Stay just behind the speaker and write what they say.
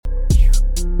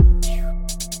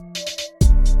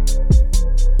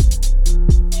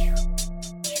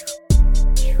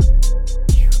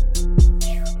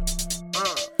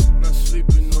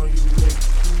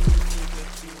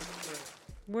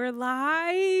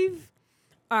believe.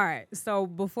 All right. So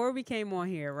before we came on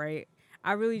here, right?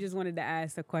 I really just wanted to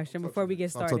ask a question before we get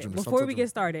started. Before we get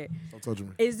started, stop touching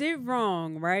me. Is it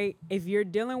wrong, right? If you're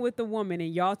dealing with a woman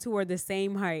and y'all two are the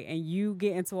same height and you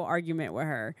get into an argument with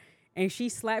her and she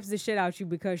slaps the shit out you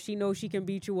because she knows she can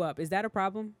beat you up, is that a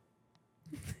problem?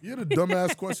 Yeah, the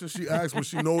dumbass question she asked when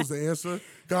she knows the answer.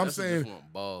 Cause I'm saying,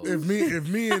 if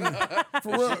me and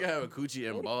for real, she can have a coochie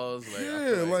and balls.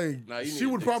 Like, yeah, she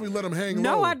would probably let him hang low.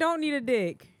 No, I don't need a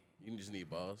dick. You just need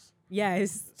balls.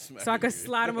 Yes, so I could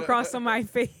slide them across on my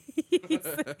face.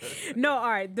 No, all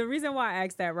right. The reason why I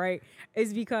asked that, right,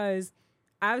 is because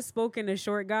I've spoken to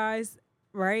short guys,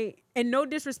 right, and no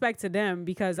disrespect to them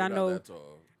because I know.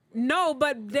 No,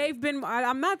 but they've been.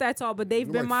 I'm not that tall, but they've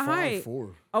been my height.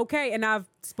 5'4". Okay, and I've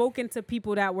spoken to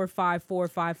people that were 5'4",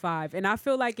 5'5", and I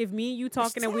feel like if me and you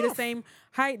talking and we the same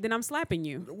height, then I'm slapping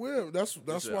you. Well, that's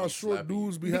why short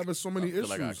dudes be having so many issues.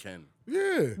 Like I can.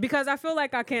 Yeah. Because I feel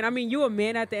like I can. I mean, you a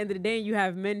man at the end of the day, and you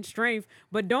have men's strength,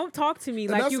 but don't talk to me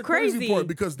like you crazy. Crazy part,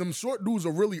 because them short dudes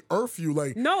will really earth you.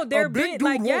 Like, no, they're a big dude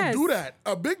like, won't yes. do that.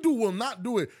 A big dude will not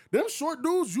do it. Them short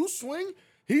dudes, you swing.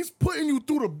 He's putting you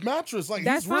through the mattress. Like,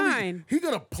 that's he's really, fine. He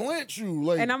gonna plant you.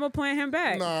 Like, and I'm gonna plant him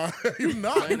back. Nah, you're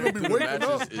not. You're gonna be waking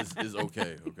up. Is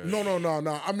okay.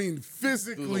 No. I mean,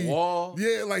 physically. Through the wall?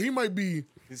 Yeah, like he might be.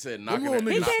 He said knocking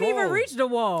He can't even reach the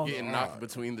wall. Getting knocked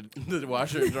between the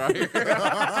washer and dryer.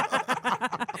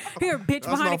 Here, bitch,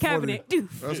 behind the cabinet.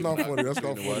 That's not funny. That's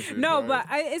not funny. No, but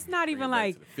it's not even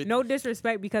like, no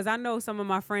disrespect, because I know some of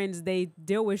my friends, they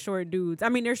deal with short dudes. I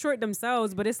mean, they're short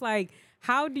themselves, but it's like,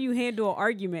 how do you handle an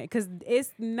argument? Because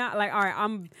it's not like, all right,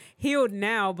 I'm healed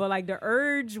now, but like the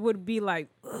urge would be like,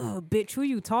 ugh, bitch, who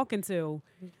you talking to?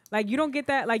 Like, you don't get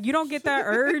that. Like, you don't get that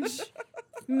urge.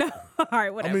 No, all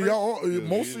right, whatever. I mean, y'all,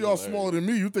 most of y'all smaller than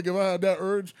me. You think if I had that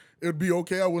urge, it'd be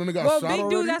okay? I wouldn't have got shot big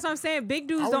already? dudes, that's what I'm saying. Big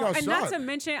dudes don't. And not to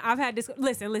mention, I've had this.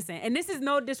 Listen. And this is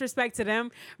no disrespect to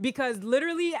them, because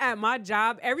literally at my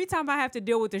job, every time I have to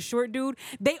deal with a short dude,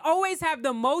 they always have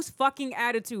the most fucking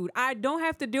attitude. I don't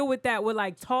have to deal with that with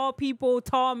like tall people,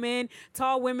 tall men,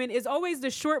 tall women. It's always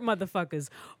the short motherfuckers.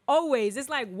 Always. It's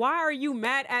like, why are you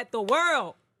mad at the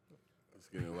world?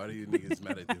 Why do you niggas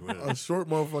mad at the world? A short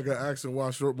motherfucker asking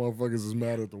why short motherfuckers is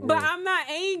mad at the world. But I'm not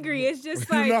angry. It's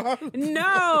just like,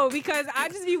 no, because I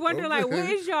just be wondering, like, what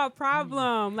is your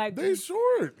problem? Like, they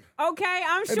short. Okay,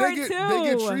 I'm short too.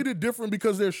 They get treated different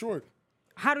because they're short.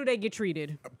 How do they get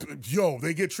treated? Yo,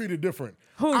 they get treated different.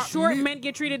 Short men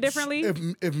get treated differently?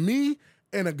 If me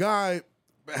and a guy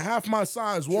half my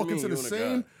size walk into the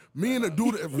same... Me and a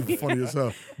dude, funny as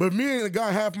hell. But me and a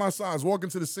guy half my size walk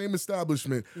into the same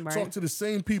establishment, talk to the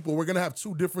same people. We're gonna have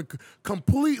two different,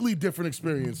 completely different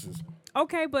experiences.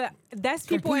 Okay, but that's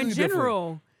people in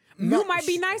general. You might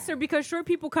be nicer because short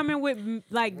people come in with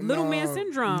like little man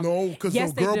syndrome. No, because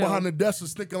the girl behind the desk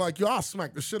is thinking like, yo, I'll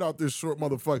smack the shit out this short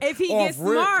motherfucker. If he gets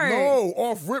smart. No,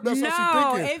 off rip, that's what she's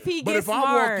thinking. If he but gets if smart.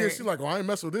 I walk in, she's like, oh, I ain't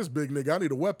messing with this big nigga. I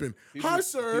need a weapon. Hi,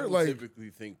 sir. People like, typically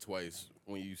think twice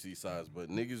when you see size, but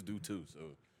niggas do too. So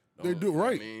they do,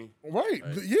 right. Right.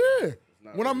 Yeah.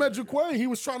 When I met Jaquay, he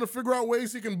was trying to figure out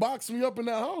ways he can box me up in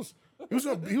that house. He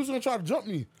was gonna try to jump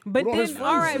me. But then,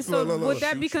 all right, so would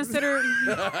that be considered?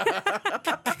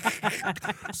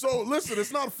 So listen,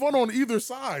 it's not fun on either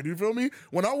side. You feel me?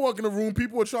 When I walk in the room,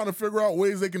 people are trying to figure out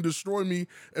ways they can destroy me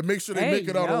and make sure they make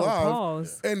it out alive.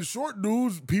 Pause. And short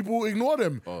dudes, people ignore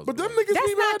them. But them niggas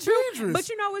be mad dangerous. But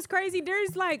you know what's crazy?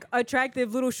 There's like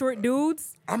attractive little short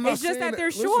dudes. I'm not it's just saying that they're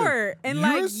listen, short, and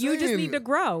like you're you just need to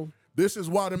grow. This is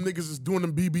why them niggas is doing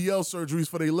them BBL surgeries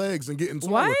for their legs and getting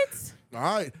taller. What? All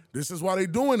right, this is why they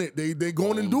doing it. They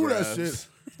going and do that shit.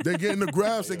 They getting the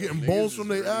grafts. They getting bones from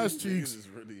their ass cheeks.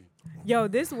 Yo,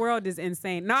 this world is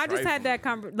insane. No, I just had that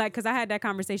because I had that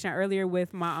conversation earlier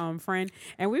with my friend,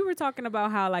 and we were talking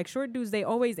about how like short dudes, they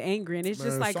always angry, and it's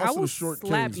just like I will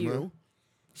slap you. Man.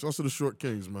 Shouts to the short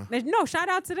kings, man. No, shout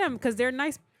out to them because they're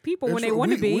nice people when they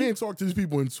want to be. We ain't talked to these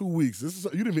people in 2 weeks. You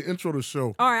didn't even intro the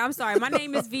show. All right, I'm sorry. My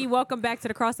name is V. Welcome back to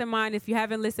the Cross and Mind. If you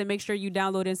haven't listened, make sure you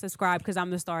download and subscribe because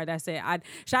I'm the star. That's it.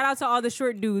 Shout out to all the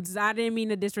short dudes. I didn't mean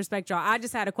to disrespect y'all. I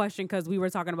just had a question because we were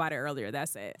talking about it earlier.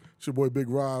 That's it. It's your boy Big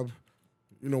Rob.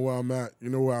 You know where I'm at. You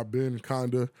know where I've been,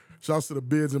 kinda. Shouts to the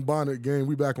Beards and Bonnet gang.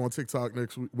 We back on TikTok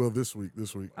next week. Well, this week.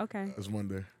 Okay. It's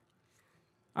Monday.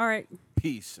 All right.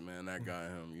 Peace, man. That guy,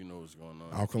 him. You know what's going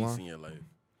on. Alkaline? Peace in your life.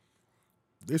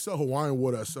 They sell Hawaiian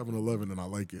water at 7-Eleven, and I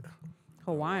like it.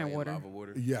 Hawaiian water? Lava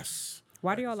water? Yes.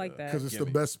 Why do y'all like that? Because it's the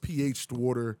best pH'd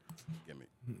water. Gimme.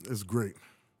 It's great.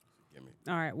 me.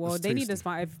 All right. Well, It's they need to tasty.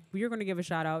 sponsor. If you're going to give a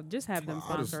shout out, just have them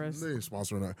sponsor us. They ain't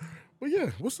sponsoring that. But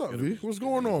yeah, what's up, V? What's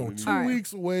going on? 2 All right.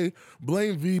 weeks away.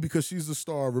 Blame V because she's the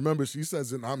star. Remember, she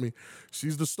says it, not me.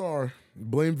 She's the star.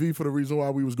 Blame V for the reason why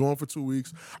we was gone for 2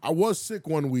 weeks. I was sick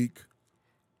 1 week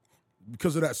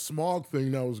because of that smog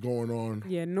thing that was going on.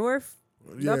 Yeah, North.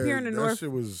 Yeah, up here in the that North,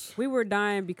 shit was. we were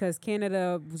dying because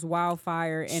Canada was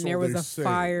wildfire and So there was they a say.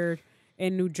 fire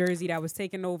in New Jersey that was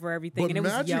taking over everything, But and it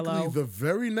was magically, yellow. the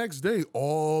very next day,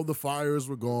 all the fires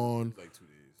were gone. Like 2 days.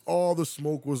 All the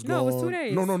smoke was No, gone. it was 2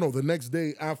 days. No. The next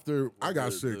day after I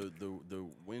got sick. The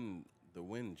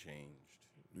wind changed.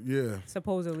 Yeah,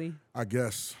 Supposedly. I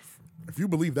guess. If you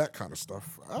believe that kind of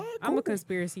stuff, I'm a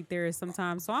conspiracy theorist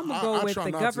sometimes, so I'm gonna go I with try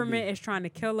the not to government be. is trying to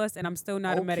kill us, and I'm still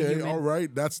not a Okay, metahuman. all right.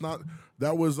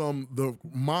 That was the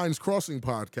Minds Crossing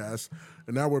podcast,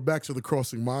 and now we're back to the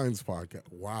Crossing Minds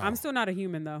podcast. Wow. I'm still not a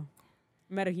human though,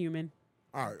 metahuman.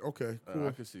 All right. Okay. Cool.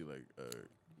 I could see like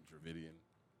Dravidian.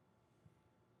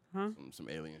 Huh? Some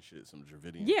alien shit. Some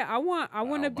Dravidian. Yeah, I want to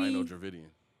Albino be. Dravidian.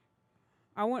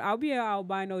 I'll be an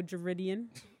albino Dravidian.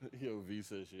 Yo, V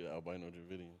says shit. Albino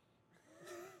Dravidian.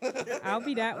 I'll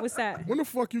be that. What's that? When the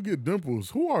fuck you get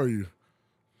dimples? Who are you?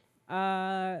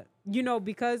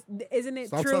 Because isn't it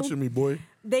Stop true? touching me, boy.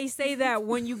 They say that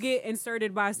when you get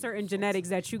inserted by certain genetics,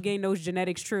 that you gain those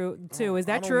genetics too. Is I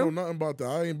that don't true? know nothing about that.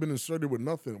 I ain't been inserted with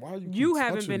nothing. Why you? You keep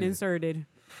haven't touching been me? inserted.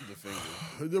 The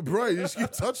finger. Yeah, bro, you just keep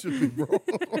touching me, bro.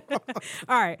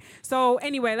 All right. So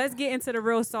anyway, let's get into the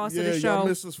real sauce of Yeah, the show. y'all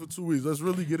missed us for 2 weeks. Let's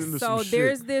really get into So some shit.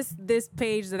 there's this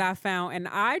page that I found, and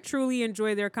I truly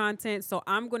enjoy their content. So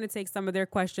I'm going to take some of their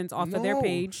questions off of their No.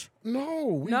 page. No,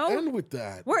 we No? end with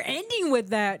that. We're ending with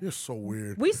that. You're so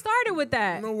weird. We started with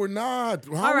that. No, we're not.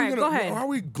 How All are we right, gonna, go ahead. How are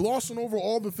we glossing over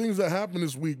all the things that happened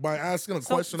this week by asking a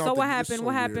question? So out what the- it's happened? so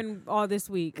What weird. happened all this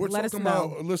week? We're Let us talking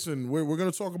know. about. Listen, we're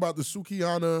going to talk about the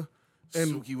Sukihana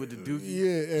and Suki with the dookie.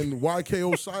 yeah, and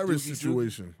YK Osiris Dookie,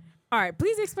 situation. All right,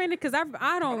 please explain it because I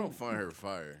I don't. don't find her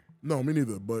fire. No, me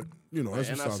neither. But you know, that's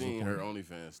And I besides the seen point. her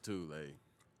OnlyFans too. Like,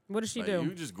 What does she like do?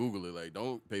 you just Google it. Like,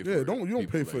 don't pay for Yeah, it. don't- you don't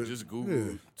People, pay for like, it. Just Google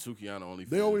Yeah. Sukihana OnlyFans.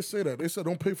 They always say that. They said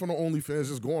don't pay for no OnlyFans,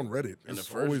 just go on Reddit. And the It's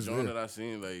first always joint there. that I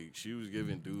seen, like, she was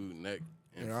giving dude neck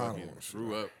and Yeah, I don't fucking wanna see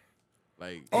threw up.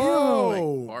 Like,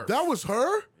 Oh, like, that was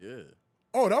her. yeah.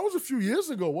 Oh, that was a few years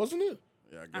ago, wasn't it?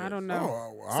 Yeah, I, guess. I don't know.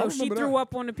 Oh, I So she remember threw that.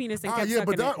 up on the penis and Ah, kept yeah,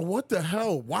 but sucking that it. what the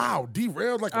hell? Wow,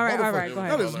 derailed like All a right, motherfucker. all right, go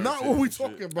ahead. That is not what we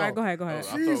talking about. All right, go ahead, go Oh, ahead. I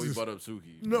thought we Jesus. brought up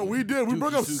Suki. No, we did. We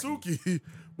brought up Suki. Suki,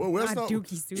 but that's Not not.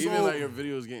 Dookie Suki. Even So- like her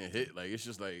videos getting hit, like it's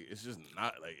just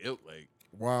not like ill. Like,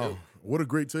 Wow, what a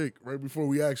great take! Right before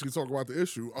we actually talk about the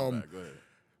issue, go ahead.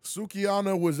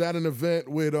 Sukihana was at an event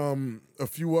with a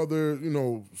few other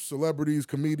celebrities,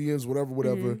 comedians,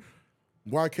 whatever.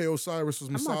 YK Osiris was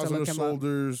about to massaging her look him up.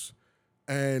 shoulders,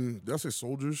 and did I say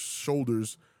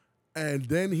shoulders, and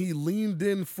then he leaned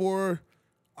in for,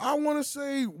 I want to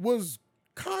say, was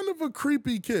kind of a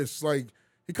creepy kiss. Like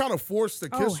he kind of forced a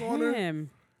kiss on her. him.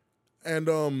 And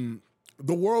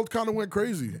the world kind of went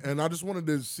crazy, and I just wanted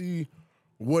to see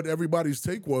what everybody's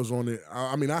take was on it.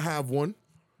 I mean, I have one.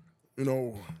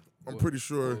 I'm pretty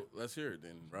sure. Well, let's hear it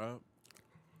then, Rob.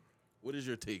 What is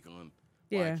your take on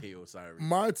Yeah. YK Osiris?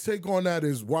 My take on that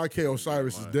is YK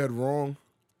Osiris is dead wrong.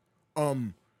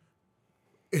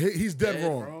 He's dead Dead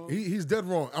wrong. wrong? He's dead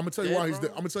wrong. I'm gonna tell you why he's. I'm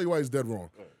gonna tell you why he's dead wrong.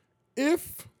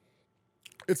 If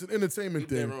it's an entertainment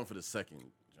They're thing, wrong for the second,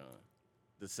 John.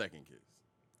 The second kiss.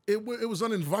 it was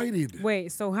uninvited.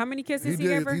 Wait, so how many kisses he He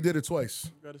gave her? did it twice.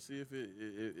 You gotta see if it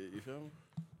you feel me?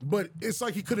 But it's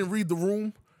like he couldn't read the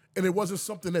room, and it wasn't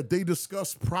something that they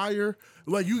discussed prior.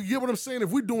 Like, you get what I'm saying? If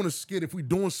we're doing a skit, if we're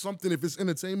doing something, if it's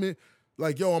entertainment,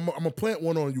 like, yo, I'm gonna plant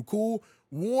one on you. Cool.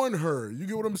 Warn her. You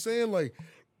get what I'm saying? Like,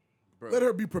 Bro. let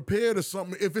her be prepared or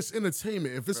something. If it's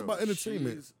entertainment, if it's Bro, about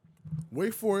entertainment, she's-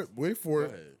 wait for it. Go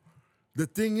ahead. The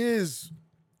thing is,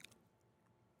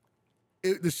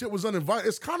 the shit was uninvited.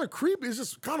 It's kind of creepy. It's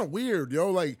just kind of weird,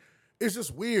 yo. Like, it's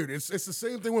just weird. It's the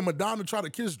same thing when Madonna tried to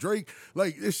kiss Drake.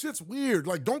 Like, this shit's weird.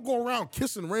 Like, don't go around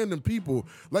kissing random people.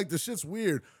 Like, the shit's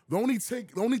weird. The only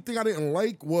thing I didn't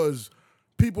like was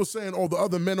people saying, oh, the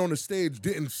other men on the stage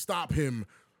didn't stop him.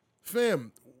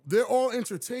 Fam, they're all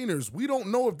entertainers. We don't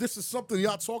know if this is something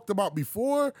y'all talked about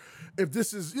before. If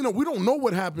this is, we don't know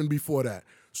what happened before that.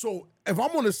 So if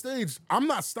I'm on the stage, I'm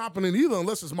not stopping it either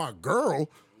unless it's my girl.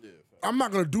 I'm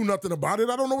not gonna do nothing about it.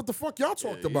 I don't know what the fuck y'all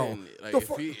talked about. And, like, The if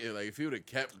fuck- he would have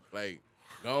kept like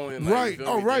going, like, right, you feel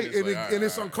all me? right, Then it's and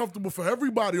it's all right. uncomfortable for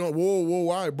everybody. Whoa,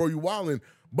 all right, bro, you wildin'.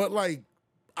 But like,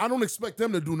 I don't expect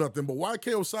them to do nothing. But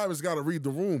YK Osiris got to read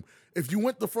the room. If you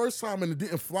went the first time and it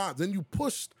didn't fly, then you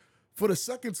pushed for the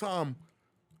second time,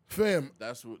 fam.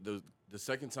 That's what The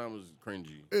second time was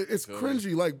cringy. It's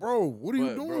cringy. Like, bro, what are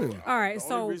you doing? Bro, all right,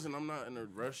 the only reason I'm not in a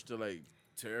rush to like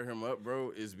tear him up,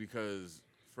 bro, is because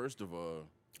first of all,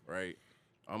 right,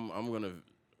 I'm gonna,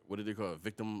 what do they call it?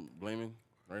 Victim blaming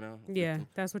right now? Yeah,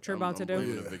 that's what you're about to do. I'm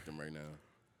blaming the victim right now.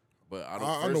 But I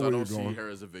don't see her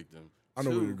as a victim. I know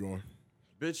where you're going.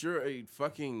 Bitch, you're a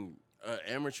fucking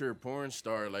amateur porn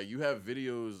star. Like, you have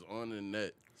videos on the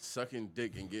net sucking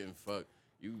dick and getting fucked.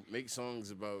 You make songs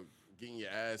about getting your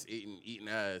ass eating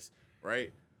ass,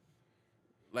 right?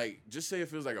 Like, just say it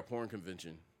feels like a porn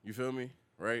convention. You feel me?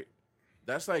 Right?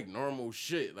 That's like normal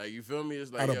shit. Like, you feel me?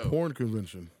 It's like, at a porn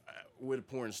convention. With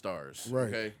porn stars. Right.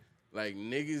 Okay? Like,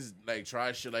 niggas, like,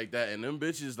 try shit like that. And them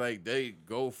bitches, like, they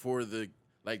go for the,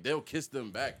 like, they'll kiss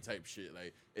them back type shit.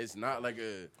 Like, it's not like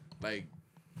a, like...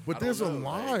 But there's a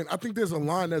line. Like, I think there's a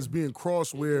line that's being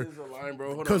crossed where... There's a line,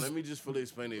 bro. Hold on. Let me just fully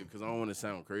explain it because I don't want to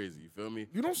sound crazy. You feel me?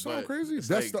 You don't sound crazy.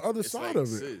 That's like, the other side of it.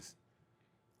 Sis,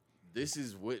 this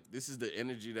is the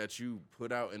energy that you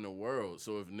put out in the world.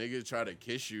 So if niggas try to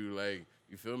kiss you, like,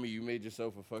 you feel me? You made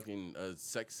yourself a fucking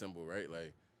sex symbol, right?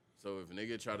 Like, so if a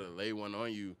nigga try to lay one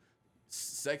on you,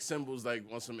 sex symbols, like,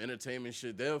 on some entertainment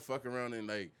shit, they'll fuck around and,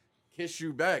 like, kiss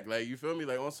you back. Like, you feel me?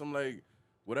 Like, on some, like,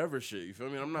 whatever shit. You feel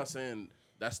me? I'm not saying...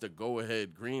 That's the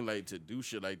go-ahead green light to do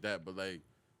shit like that. But, like,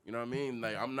 you know what I mean?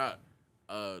 Like, I'm not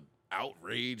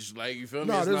outraged. Like, you feel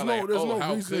me? It's not like, oh,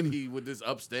 how could he with this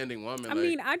upstanding woman? I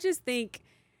mean, I just think,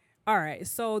 all right,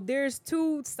 so there's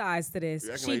two sides to this.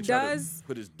 She does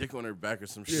put his dick on her back or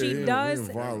some shit. She does.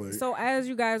 So as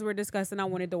you guys were discussing, I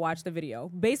wanted to watch the video.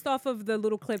 Based off of the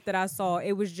little clip that I saw,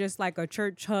 it was just like a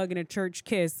church hug and a church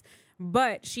kiss.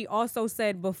 But she also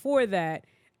said before that,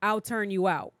 I'll turn you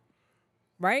out.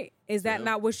 Right? Is that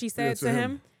not what she said to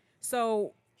him?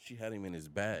 So she had him in his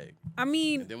bag. I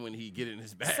mean, and then when he get in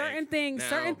his bag, certain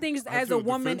things as a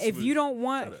woman, if you don't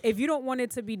want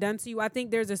it to be done to you, I think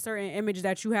there's a certain image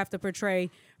that you have to portray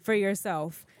for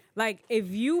yourself. Like, if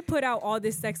you put out all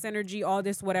this sex energy, all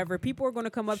this whatever, people are going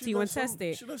to come up to you and test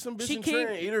it. She let some bitch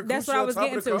eat her that's what I was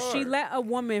getting to. She let a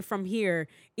woman from here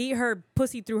eat her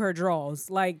pussy through her drawers.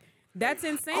 Like, that's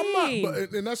insane.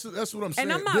 And that's what I'm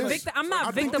saying. And I'm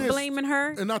not victim blaming her.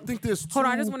 And I think there's Hold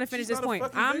on, I just want to finish this point.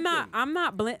 I'm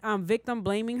not victim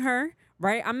blaming her,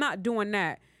 right? I'm not doing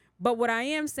that. But what I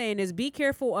am saying is be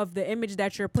careful of the image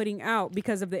that you're putting out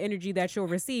because of the energy that you'll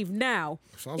receive. Now,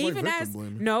 even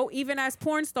as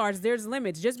porn stars, there's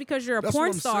limits. Just because you're a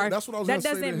porn star, that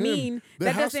doesn't mean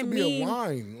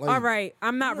all right,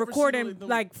 I'm not recording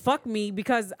like fuck me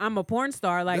because I'm a porn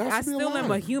star. Like, I still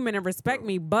am a human and respect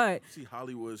me, but see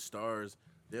Hollywood stars,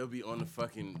 they'll be on the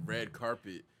fucking red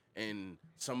carpet and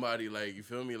somebody, like, you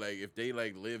feel me? Like, if they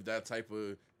like live that type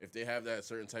of, if they have that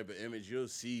certain type of image, you'll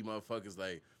see motherfuckers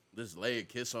like just lay a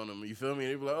kiss on them. You feel me?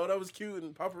 And they be like, oh, that was cute,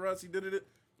 and paparazzi did it.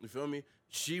 You feel me?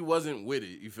 She wasn't with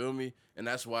it. You feel me? And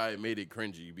that's why it made it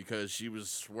cringy, because she was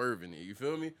swerving it. You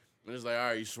feel me? And it's like, all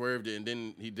right, he swerved it, and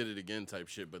then he did it again type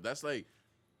shit. But that's like,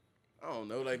 I don't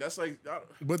know. Like, that's like...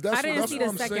 But that's, I didn't see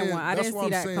the second one. I didn't see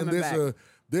that coming back.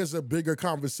 There's a bigger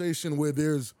conversation where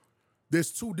there's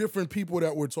two different people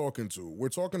that we're talking to. We're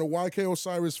talking to YK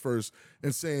Osiris first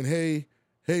and saying,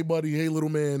 hey, buddy, hey, little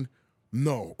man,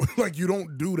 no. Like, you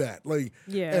don't do that. Like,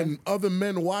 and other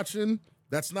men watching,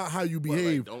 that's not how you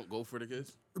behave. Like, don't go for the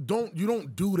kiss? You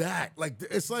don't do that. Like,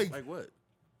 it's like... Like what?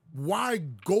 Why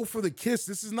go for the kiss?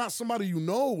 This is not somebody you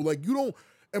know. Like, you don't...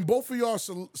 And both of y'all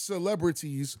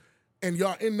celebrities, and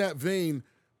y'all in that vein,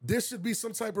 there should be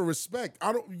some type of respect.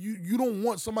 You don't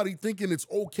want somebody thinking it's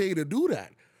okay to do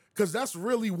that, because that's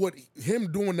really what him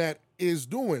doing that is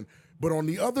doing. But on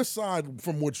the other side,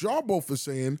 from what y'all both are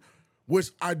saying,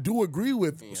 which I do agree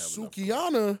with,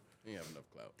 Sukihana... He didn't have enough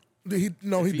clout. He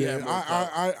did.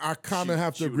 I kind of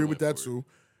have to agree with that too.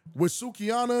 With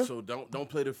Sukihana... So don't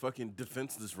play the fucking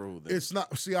defenseless role then. It's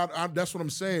not... See, that's what I'm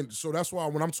saying. So that's why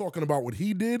when I'm talking about what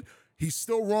he did, he's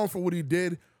still wrong for what he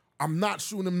did. I'm not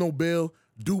shooting him no bail.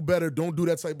 Do better. Don't do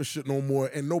that type of shit no more.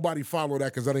 And nobody follow that,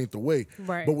 because that ain't the way.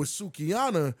 Right. But with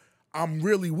Sukihana, I'm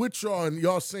really with y'all, and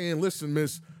y'all saying, listen,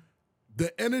 miss,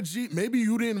 the energy... Maybe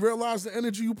you didn't realize the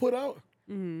energy you put out,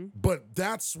 but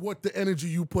that's what the energy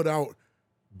you put out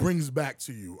brings back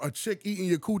to you. A chick eating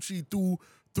your coochie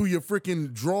through your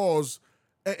freaking drawers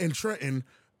in Trenton,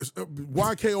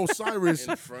 YK Osiris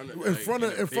in front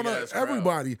of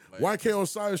everybody. Like, YK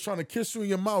Osiris trying to kiss you in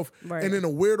your mouth, and then a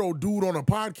weirdo dude on a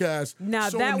podcast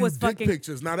showing that was dick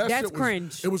pictures. Now that's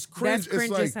cringe. It was cringe. That's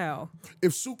cringe as hell.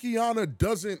 If Sukihana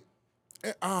doesn't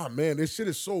man, this shit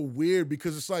is so weird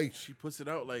because it's like she puts it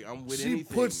out like I'm with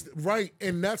anything. Right,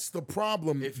 and that's the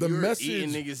problem. If the you're message,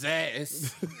 eating niggas'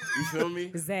 ass, you feel me?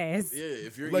 His ass. Yeah,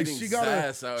 if you're like eating she gotta,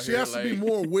 ass out she here, has to be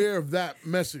more aware of that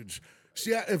message.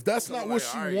 If that's not what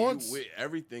she wants, with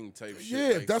everything type shit. Yeah,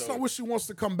 if that's not what she wants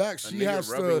to come back, she has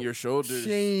to your shoulders.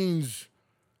 change.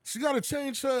 She got to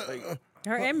change her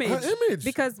image. Her image.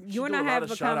 Because you and I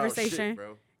have a conversation.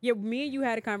 Shit, yeah, me and you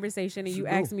had a conversation, and you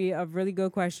asked me a really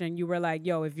good question. You were like,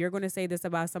 "Yo, if you're gonna say this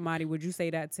about somebody, would you say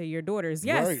that to your daughters?"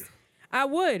 Yes, right. I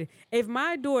would. If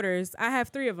my daughters, I have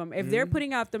 3 of them. If they're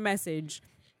putting out the message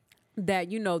that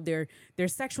they're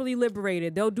sexually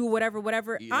liberated, they'll do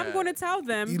whatever. I'm going to tell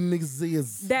them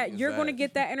that you're going to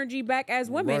get that energy back as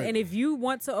women, Right. and if you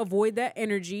want to avoid that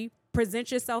energy,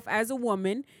 present yourself as a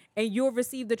woman, and you'll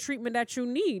receive the treatment that you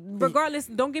need. Regardless,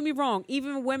 don't get me wrong.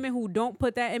 Even women who don't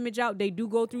put that image out, they do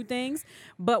go through things.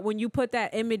 But when you put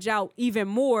that image out even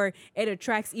more, it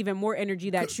attracts even more energy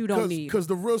that you don't need. Because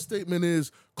the real statement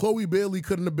is, Chloe Bailey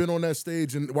couldn't have been on that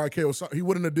stage, and YK, he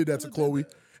wouldn't have did that to Chloe.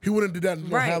 He wouldn't have did that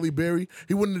to Halle Berry.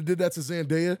 He wouldn't have did that to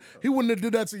Zendaya. He wouldn't have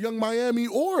did that to Young Miami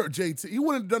or JT. He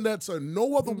wouldn't have done that to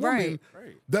no other woman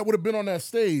that would have been on that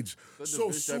stage. So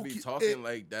bitch that be talking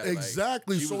like that.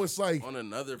 Exactly. Like, so it's like on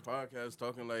another podcast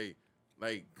talking like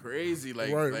crazy,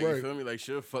 like right. you feel me? Like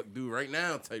she'll fuck dude right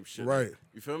now type shit. Right.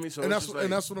 You feel me? So and that's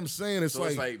what I'm saying. It's so like,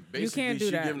 it's like basically you can't do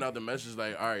she that. giving out the message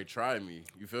like, all right, try me.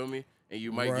 You feel me? And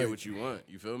you might get what you want.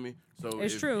 You feel me? So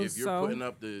it's true. If you're putting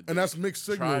up the and that's mixed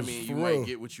signals. Try me, and you might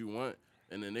get what you want.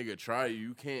 And the nigga try you.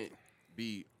 You can't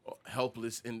be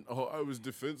helpless and I was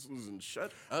defenseless and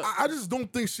shut up. I just don't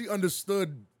think she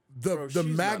understood the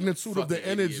magnitude of the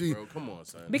energy. Bro. Come on,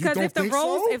 son. Because if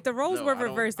the roles were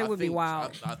reversed, it would be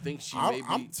wild. I think she.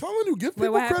 I'm telling you, give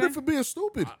people credit for being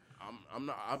stupid.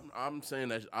 I'm saying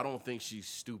that I don't think she's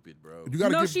stupid, bro.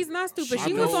 She's not stupid.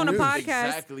 She was on a podcast.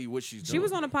 Exactly what she's doing. She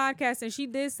was on a podcast and she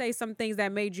did say some things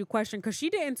that made you question because she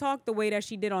didn't talk the way that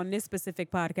she did on this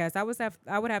specific podcast.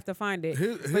 I would have to find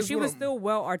it, but she was still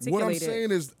well articulated. What I'm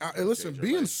saying is, listen,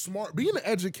 being smart, being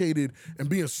educated, and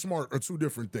being smart are 2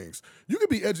 different things. You can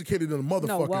be educated in a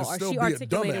motherfucker and still be a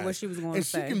dumbass. What she was going to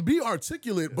say. She can be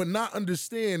articulate but not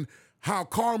understand how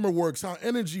karma works, how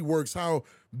energy works, how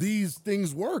these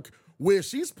things work. Where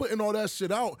she's putting all that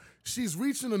shit out, she's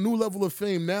reaching a new level of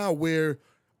fame now where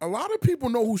a lot of people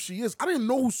know who she is. I didn't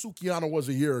know who Sukihana was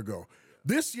a year ago.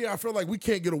 This year, I feel like we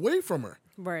can't get away from her.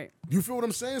 Right. You feel what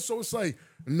I'm saying? So it's like,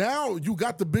 now you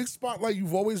got the big spotlight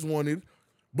you've always wanted,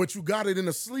 but you got it in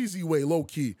a sleazy way,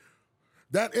 low-key.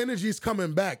 That energy is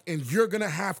coming back, and you're going to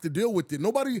have to deal with it.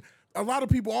 A lot of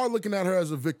people are looking at her as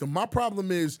a victim. My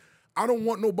problem is, I don't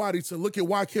want nobody to look at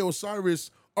YK Osiris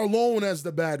alone as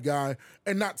the bad guy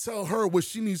and not tell her what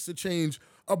she needs to change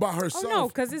about herself. Oh, no,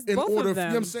 because it's both of them. You know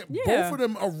what I'm saying? Yeah. Both of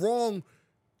them are wrong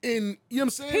in, you know what I'm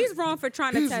saying? He's wrong for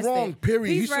trying to test it. He's wrong,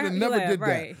 period. He should have never did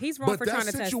that. He's wrong for trying to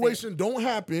test it. But that situation don't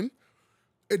happen.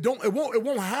 It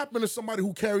won't happen to somebody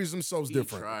who carries themselves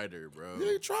different. He tried her, bro.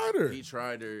 Yeah, he tried her. He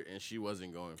tried her and she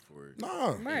wasn't going for it.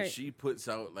 Nah. Right. And she puts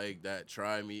out like that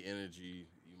try me energy,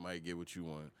 you might get what you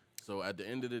want. So at the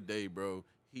end of the day, bro,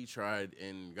 he tried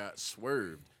and got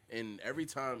swerved. And every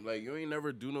time, like, you ain't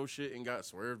never do no shit and got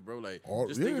swerved, bro. Like,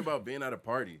 think about being at a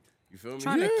party. You feel me?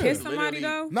 Trying to kiss somebody,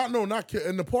 though? Not kiss.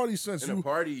 In the party sense, in the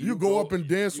party, you go up and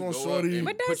dance on shorty.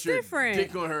 But that's different.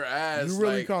 Dick on her ass. You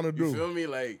really kind of do. You feel me?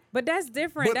 Like, but that's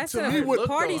different. But that's a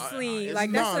party scene.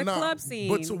 Like, that's a club scene.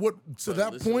 But to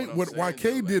that point, what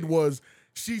YK did was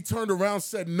she turned around,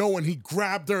 said no, and he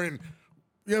grabbed her and...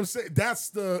 You know what I'm saying? That's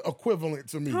the equivalent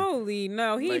to me. Holy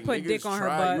no, he like, put dick on her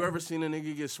butt. You ever seen a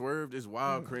nigga get swerved? It's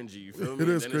wild cringy. You feel me? It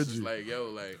is then cringy. It's just like,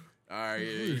 yo, like, all right.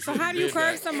 Yeah, so how do you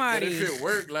curve somebody? And if it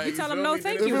work, like you tell them no,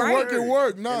 thank you, right? If it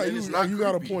work. Nah, you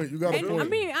got a point. You got a point. I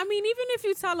mean, even if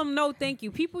you tell them no, thank you,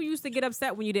 people used to get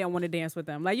upset when you didn't want to dance with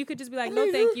them. Like you could just be like, no,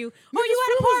 thank you. Oh, you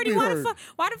at a party?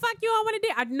 Why the fuck you don't want to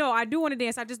dance? I do want to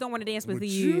dance. I just don't want to dance with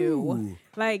you.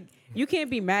 Like you can't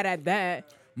be mad at that.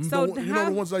 So you know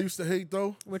the ones I used to hate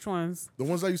though? Which ones? The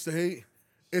ones I used to hate.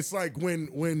 It's like when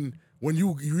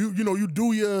you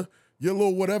do your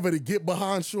little whatever to get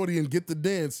behind shorty and get the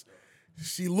dance.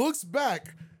 She looks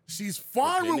back. She's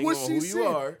fine with what she sees.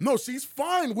 No, she's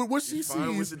fine with what she sees.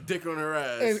 Fine with the dick on her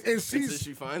ass. And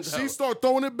she start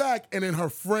throwing it back, and then her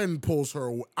friend pulls her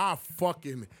away. I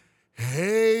fucking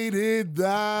hated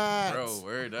that. Bro,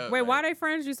 word up. Wait, why they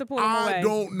friends used to pull them away? I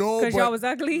don't know. Because y'all was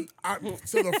ugly?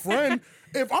 To the friend,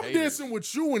 if I'm dancing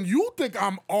with you and you think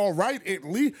I'm all right at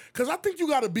least, because I think you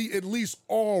got to be at least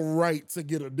all right to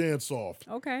get a dance off.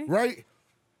 Okay. Right?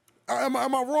 Am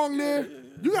I wrong there?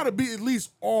 You got to be at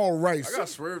least all right. I got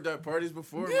swerved at parties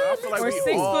before. Yeah, Man. I feel like or we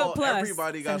 6 all, foot plus.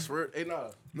 everybody got swerved. Hey, Nah.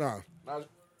 Nas,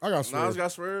 I got swerved. Nas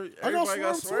got swerved. I got Everybody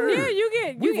got swerved, swerved. too. Yeah, you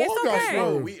get. We've all It's got okay. Bro,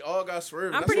 swerved. we all got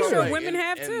swerved. I'm That's pretty why, sure like, women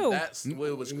have and too. That's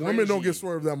what was cringy. Women don't get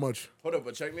swerved that much. Hold up,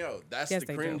 but check me out. That's Yes, the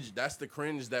they cringe. do. That's the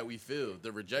cringe that we feel.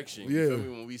 The rejection. Yeah. You feel me?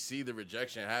 When we see the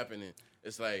rejection happening,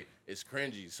 it's like it's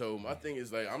cringy. So my thing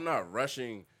is like I'm not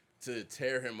rushing to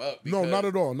tear him up. No, not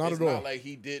at all. Not it's at all. Not like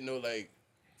he did no like.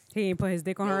 He ain't put his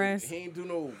dick on her ass. He ain't do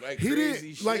no like He crazy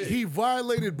didn't shit. like he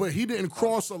violated, but he didn't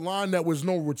cross a line that was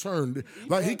no return.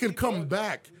 Like he can come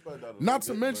back. Not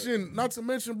to mention,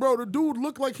 bro, the dude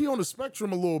looked like he on the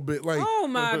spectrum a little bit. Like, Oh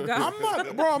my god.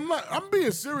 I'm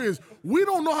being serious. We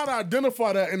don't know how to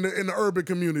identify that in the urban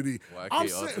community. Why I'm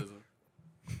autism?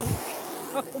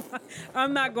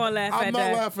 I'm not gonna laugh I'm at not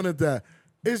that. laughing at that.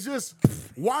 It's just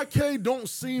YK don't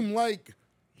seem like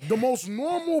the most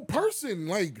normal person.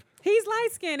 Like He's light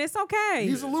skinned. It's okay.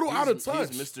 he's a little out of touch.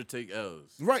 He's Mr. Take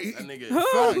L's. Right. That nigga. Who?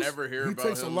 I never hear He about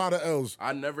takes him. a lot of L's.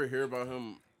 I never hear about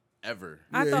him ever.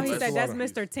 I Yeah, thought he he takes said a that's lot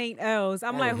of- Mr. Taint L's.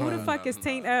 I'm like, who the fuck is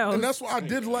Taint L's? And that's why I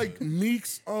did like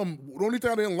Meek's. The only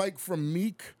thing I didn't like from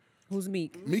Meek Who's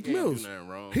Meek? Meek He ain't Mills. do nothing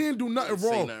wrong. He didn't do nothing Didn't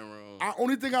say wrong. nothing wrong.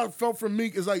 Only thing I felt from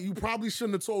Meek is like you probably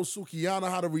shouldn't have told Sukiyana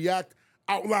how to react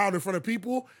out loud in front of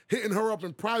people, hitting her up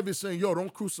in private saying, yo,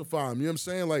 don't crucify him. You know what I'm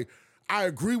saying? Like, I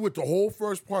agree with the whole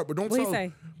first part, but don't What he tell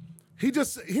say? He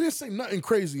didn't say nothing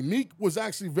crazy. Meek was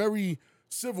actually very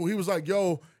civil. He was like,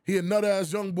 yo, he a nut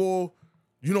ass young boy,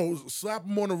 you know, slap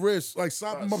him on the wrist, like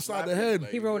slap him upside the head.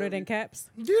 He wrote it in caps.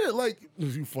 Yeah, like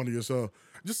you funny as hell.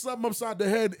 Just slap him upside the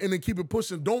head and then keep it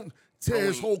pushing. Don't tear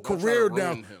his whole Don't try to career ruin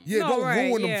down. him. Yeah, No, don't right,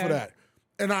 ruin him yeah. for that.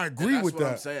 And I agree That's with what I'm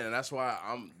that. saying, and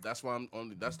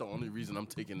that's the only reason I'm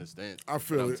taking the stance. I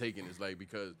feel that I'm it. taking is like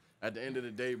because at the end of the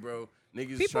day, bro,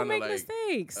 niggas People trying make to like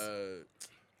mistakes.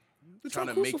 Trying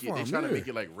to make it. crucify They him, trying to yeah. make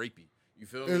it like rapey. You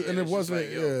feel me? And it it's just wasn't.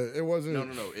 like, yo, Yeah, it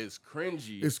wasn't. No. It's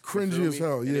cringy. It's You feel cringy as me?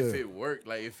 hell, And yeah. if it worked,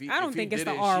 like if he, I don't if think he it's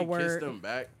did the it, R she word. kissed him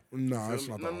back. Nah, You it's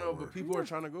feel not me? the No, R but word. people are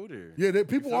trying to go there. Yeah,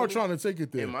 people feel are me? trying to take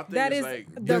it there. And my thing That is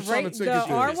like, the They're trying to rate. take The it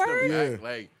there. R kiss them word. back, Yeah.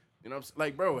 like, you know what I'm saying?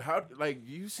 Like, bro, how, like,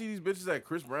 you see these bitches at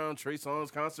Chris Brown, Trey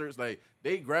Songz concerts, like,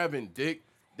 they grabbing dick.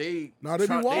 They Nah, they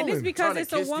be wildin'. And it's because tryna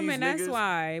it's a kiss these woman. That's niggas.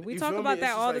 why we You talk feel me? about It's that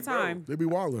just all the like, bro, time. They be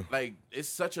wilding. like, it's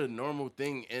such a normal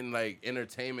thing in, like,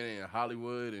 entertainment and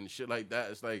Hollywood and shit like that.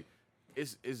 It's like,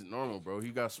 it's normal, bro.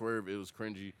 He got swerved. It was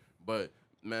cringy. But,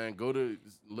 man,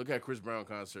 look at Chris Brown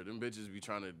concert. Them bitches be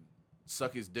trying to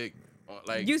suck his dick.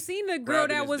 Like, You seen the girl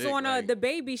grabbing that his was dick, on like, the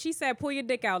baby? She said, "Pull your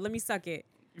dick out. Let me suck it."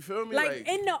 You feel me? Like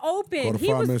in the open. Go to He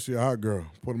 5 was minutes, you're a hot girl.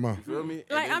 Put him out. You feel me?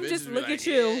 And Like, then I'm just bitches be look like, at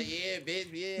you. Yeah, bitch,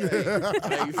 yeah.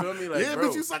 Like, you feel me? Like, Yeah, bro,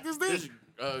 bitch, you suck his dick.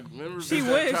 Remember She bitch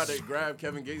that wished. tried to grab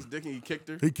Kevin Gates' dick and he kicked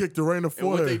her? He kicked her right in the And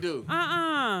what they forehead. do?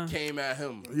 Came Came at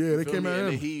him. Yeah, You they feel came me? at And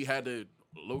him. then he had to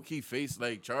low-key face,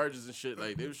 like, charges and shit.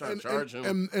 Like, they was trying to charge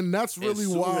him. And that's and really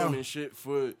sue why. him and shit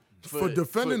for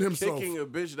defending himself. kicking a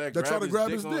bitch that That tried to grab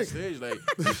grabbed his his dick. dick on stage. Like,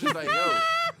 it's just like,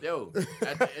 yo,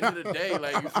 at the end of the day,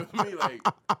 like, you feel me? Like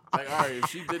all right, if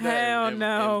she did that Hell and,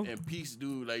 no. and peace,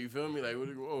 dude, like, you feel me? Like, what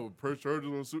do you go, oh, press charges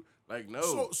on suit? Like,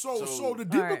 no. So the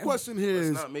deeper Alright. question here let's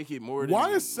is not make it more than why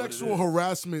what is it sexual is.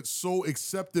 harassment so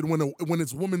accepted when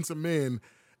it's woman to man,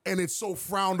 and it's so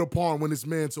frowned upon when it's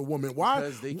man to woman? Why?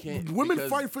 Because they can't- Women because-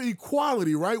 fight for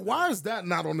equality, right? Why is that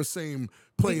not on the same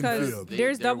playing Because field?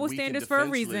 there's they're double weak and standards for a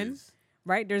reason. defenseless.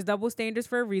 Right? There's double standards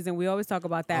for a reason. We always talk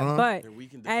about that. Uh-huh. But They're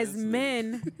weak and as defenseless.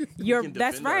 men, can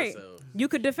that's defend right. ourselves. You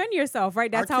could defend yourself,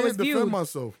 right? That's I how can't it's defend viewed.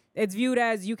 myself. It's viewed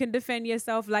as you can defend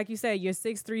yourself. Like you said, you're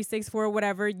 6'3", 6'4",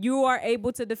 whatever. You are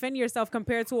able to defend yourself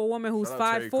compared to a woman who's Shout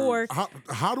out Terry 5'4".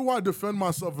 How do I defend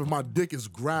myself if my dick is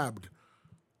grabbed?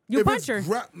 You If punch it's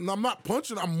her. I'm not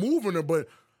punching. I'm moving her, but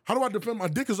how do I defend? My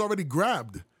dick is already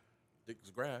grabbed. Dick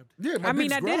was grabbed. Yeah, my I mean,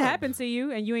 dick's that grabbed. did happen to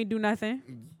you, and you ain't do nothing.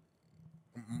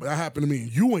 That happened to me,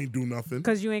 and you ain't do nothing.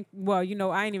 Because you ain't, well, you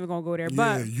know, I ain't even going to go there. Yeah,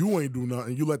 But, you ain't do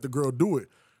nothing. You let the girl do it.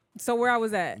 so where I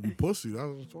was at? You pussy. That's what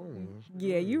I'm talking about.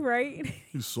 Yeah, you right.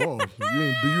 You soft.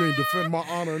 you ain't defend my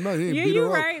honor or nothing. You ain't Yeah, beat you her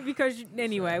up. right. Because,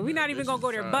 anyway, we're not even going to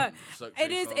go there. But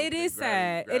it is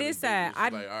sad. It is sad.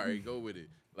 Like, all right, go with it.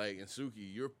 Like, and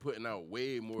Suki, you're putting out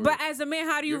way more. But as a man,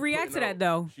 how do you you're react to putting that,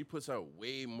 out- though? She puts out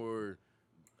way more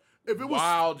If it was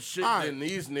wild shit all right. than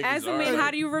these niggas As a are. man, Like,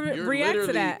 how do you you're react to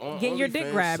literally that? on Getting your dick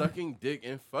OnlyFans grabbed. Sucking dick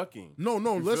and fucking. No, You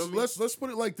feel me? let's put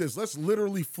it like this. Let's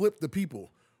literally flip the people.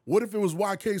 What if it was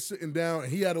YK sitting down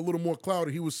and he had a little more clout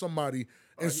and he was somebody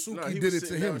and Suki he did was it to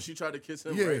sitting down him? and she tried to kiss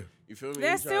him, Yeah. right? You feel me?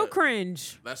 That's He still tried-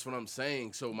 cringe. That's what I'm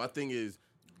saying. So my thing is,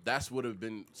 that's would have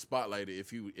been spotlighted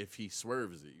if he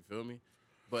swerves it. You feel me?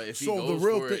 But if he goes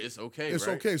for it, it's okay. It's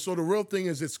right? okay. So the real thing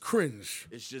is, it's cringe.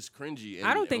 It's just cringy. And,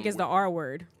 I don't think it's the R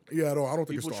word. Yeah, I don't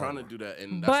think it's people the trying R word. to do that,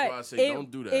 and that's why I say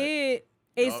don't do that.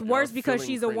 It's worse because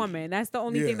she's a feeling woman. That's the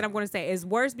only thing that I'm going to say. It's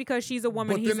worse because she's a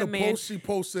woman. But He's then a man. Post she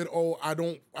posted, "Oh, I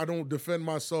don't defend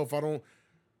myself. I don't."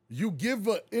 You give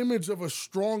an image of a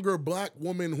stronger black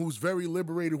woman who's very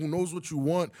liberated, who knows what you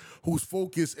want, who's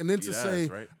focused, and then to say,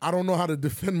 right. "I don't know how to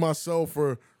defend myself,"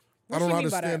 or "I don't know how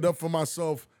to stand up for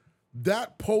myself."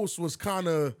 That post was kind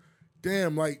of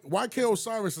damn. Like YK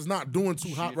Osiris is not doing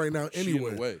too hot right now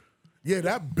anyway. Yeah,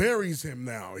 that buries him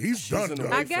now. He's done.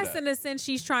 I guess in a sense,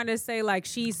 she's trying to say like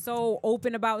she's so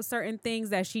open about certain things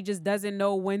that she just doesn't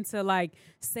know when to like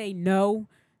say no.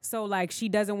 So like she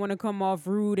doesn't want to come off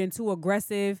rude and too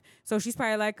aggressive. So she's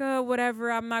probably like, oh,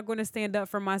 whatever. I'm not going to stand up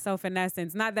for myself in that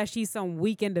sense. Not that she's some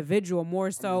weak individual.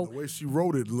 More so the way she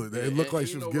wrote it, it looked like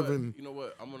she was giving. You know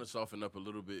what? I'm gonna soften up a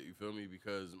little bit. You feel me?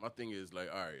 Because my thing is like,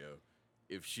 all right, yo,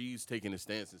 if she's taking a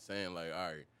stance and saying like, all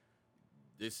right,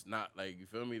 this not like, you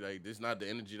feel me? Like this not the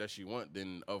energy that she want.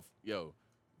 Then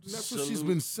that's what she's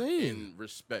been saying. And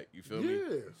respect. You feel me?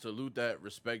 Salute that.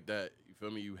 Respect that. You feel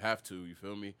me? You have to. You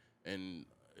feel me? And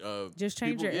just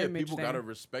change your image. People gotta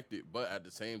respect it, but at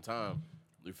the same time,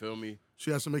 you feel me?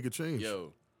 She has to make a change.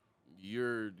 Yo,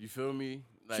 you feel me?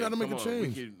 Like, she had to make a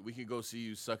change. We can go see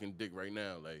you sucking dick right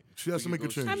now. Like she has to make a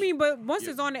change. I mean, but once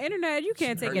it's on the internet, you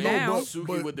can't take it down.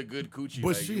 Suki with the good coochie,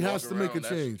 but like, she has to make a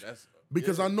change.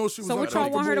 Because I know she was. So what y'all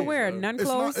want her to wear? None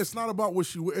clothes. It's not about what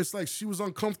she. It's like she was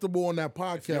uncomfortable on that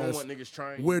podcast. You don't want niggas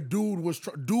trying. Where dude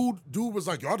was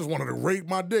like, yo, I just wanted to rape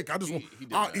my dick.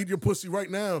 I'll eat your pussy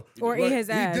right now. Or eat his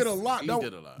ass. He did a lot.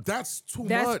 That's too much.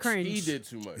 That's cringe. He did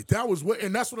too much. That was what,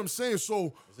 and that's what I'm saying.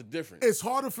 So it's a difference. It's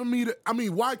harder for me to. I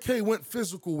mean, YK went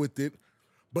physical with it.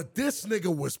 But this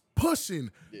nigga was pushing.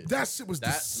 Yeah. That shit was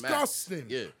disgusting.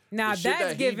 Yeah. Now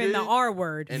that's giving the R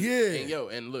word. And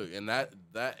look, and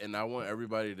and I want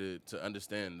everybody to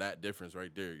understand that difference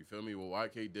right there. You feel me?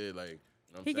 What YK did, like,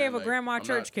 you know he gave a grandma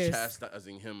church kiss. I'm not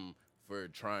chastising him for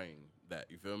trying that.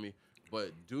 You feel me?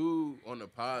 But dude on the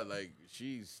pod, like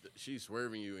she's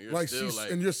swerving you, and you're like still like,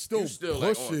 and you're still pushing,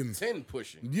 like on 10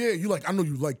 pushing. Yeah, you like, I know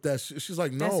you like that shit. She's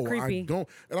like, no, I don't.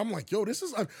 And I'm like, yo, this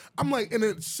is. I'm like, and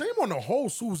then shame on the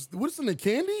host what's in the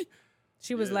Candy.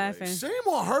 She was laughing. Shame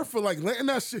on her for like letting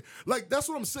that shit. Like that's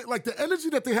what I'm saying. Like the energy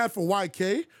that they had for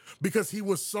YK because he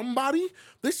was somebody,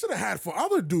 they should have had for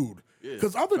other dude.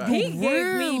 Because other dude he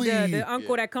really, gave me the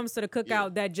uncle that comes to the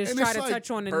cookout that just try to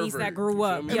touch on the niece that grew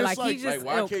up. Yeah, like he just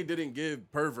YK didn't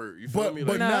give pervert. You feel me?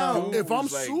 But now if I'm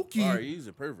Suki, all right, he's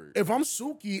a pervert. If I'm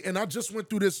Suki and I just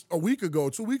went through this 2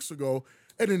 weeks ago,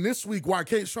 and then this week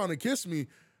YK's trying to kiss me,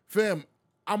 fam,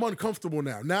 I'm uncomfortable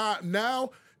now. Now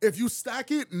if you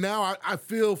stack it, now I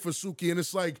feel for Suki, and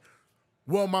it's like,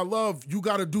 well, my love, you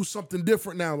got to do something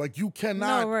different now. Like you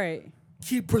cannot. No, right.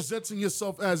 Keep presenting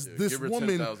yourself as this give her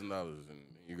woman. $10,000 and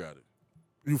you got it.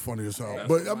 You funny as hell,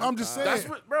 but I'm just saying. That's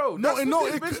what, bro.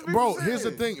 Here's the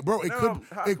thing, bro.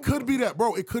 It could be that,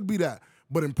 bro. It could be that,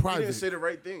 but in private. You didn't say the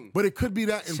right thing. But it could be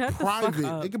that in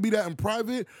private. It could be that in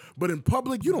private, but in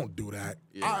public, you don't do that.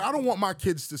 Yeah. I don't want my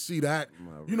kids to see that.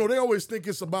 You know, they always think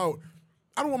it's about.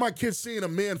 I don't want my kids seeing a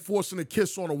man forcing a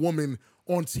kiss on a woman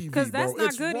on TV, because that's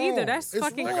not good either. That's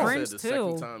fucking cringe too. The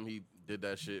second time he did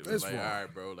that shit, it was like, all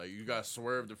right, bro, like you got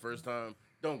swerved the first time.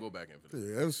 Don't go back in for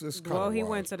this. Yeah, it's kind of Well, he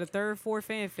went to the third, fourth,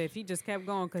 and fifth. He just kept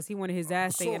going because he wanted his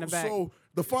ass ate in the back. So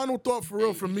the final thought for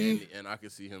real for me, and I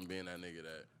could see him being that nigga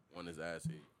that wanted his ass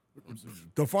ate.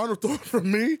 The final thought for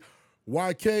me,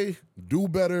 YK, do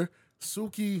better.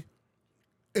 Suki,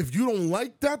 if you don't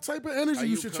like that type of energy,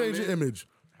 you should change your image.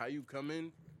 How you come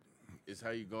in is how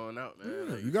you going out, man.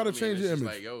 Yeah, like, you got to change your image.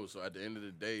 Like, yo, so at the end of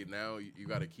the day, now you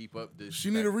got to keep up this.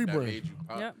 She need a rebrand. That made you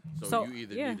pop. Yep. So you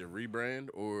either need to rebrand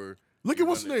or. Look at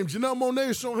what's her name. Janelle Monáe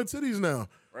is showing her titties now.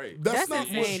 Right. That's not.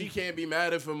 She can't be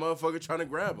mad if a motherfucker trying to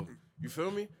grab him. You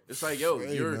feel me? It's like, yo,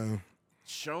 you're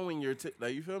showing your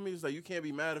like. You feel me? It's like you can't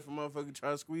be mad if a motherfucker try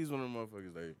to squeeze one of them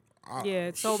motherfuckers. Like. Yeah,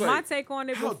 so my take on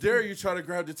it. How dare you try to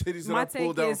grab the titties that I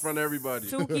pulled out in front of everybody?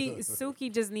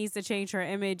 Suki just needs to change her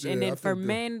image, and then for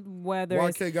men, whether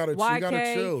YK it's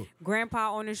gotta chill.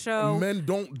 Grandpa on the show, men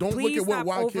don't look at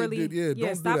what YK did. Yeah,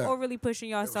 don't stop do that. overly pushing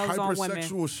yourselves on women.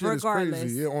 Hypersexual shit regardless. is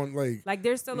crazy. Yeah, on like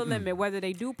there's still a limit. Whether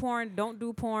they do porn, don't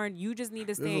do porn, you just need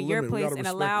to stay in your place and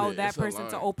allow that person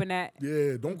to open that.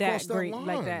 Yeah, don't cross that line.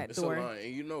 Like that it's door. A line.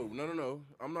 And no.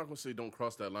 I'm not gonna say don't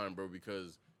cross that line, bro,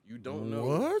 because. You don't know.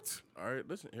 What? All right,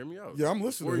 listen, hear me out. Yeah, I'm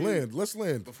listening. Let's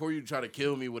land. Before you try to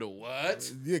kill me with a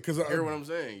what? Yeah, because hear what I'm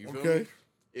saying. You feel me?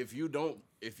 If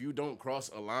you don't cross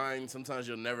a line, sometimes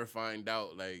you'll never find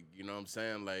out. Like, you know what I'm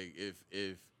saying? Like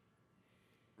if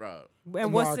Rob.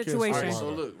 And what situation? Right, so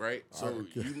look, right? So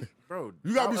bro,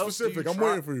 you gotta be specific. I'm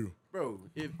waiting for you, bro.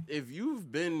 If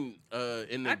you've been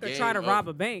in the I could game try to of, rob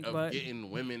a bank, of but getting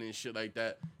women and shit like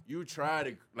that, you try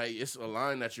to like it's a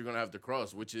line that you're gonna have to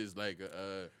cross, which is like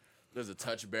there's a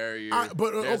touch barrier.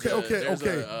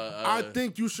 Okay. I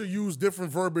think you should use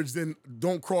different verbiage than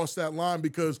 "don't cross that line"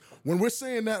 because when we're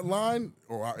saying that line,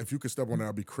 or if you could step on that,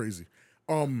 I'd be crazy.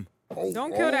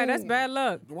 Don't kill that. That's bad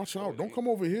luck. Watch out! Don't come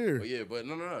over here. But yeah, but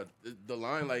no. The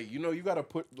line, like you gotta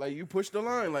put like you push the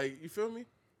line, like you feel me?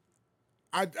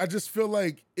 I just feel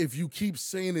like if you keep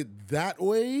saying it that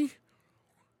way,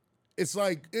 it's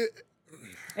like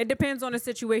it depends on the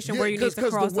situation where you need to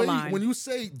cross the line. When you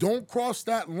say "don't cross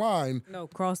that line," no,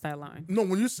 cross that line. No,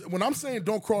 when I'm saying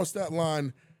 "don't cross that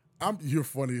line," you're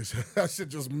funny as that shit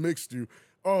just mixed you.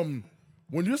 When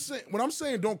I'm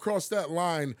saying "don't cross that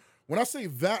line." When I say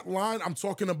that line, I'm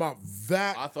talking about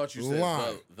that line. I thought you said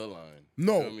the line.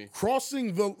 No, you know what I mean?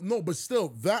 crossing but still,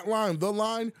 that line, the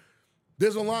line,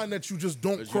 there's a line that you just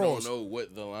don't cross. You don't know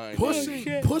what the line pushing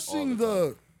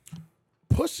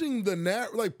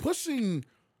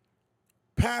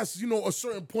past, a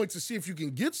certain point to see if you can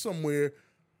get somewhere,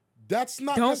 that's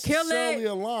not necessarily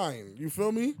a line. You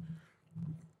feel me?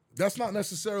 That's not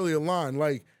necessarily a line.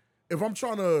 Like, if I'm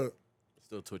trying to...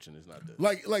 Still twitching is not that.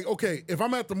 Like, okay, if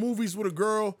I'm at the movies with a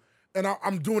girl and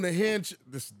I'm doing a hand...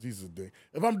 These are the thing.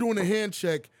 If I'm doing a hand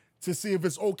check to see if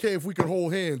it's okay if we can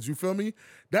hold hands, you feel me?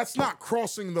 That's not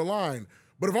crossing the line.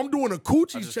 But if I'm doing a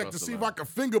coochie check to see if I can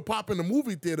finger pop in the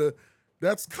movie theater,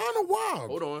 that's kind of wild.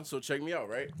 Hold on, so check me out,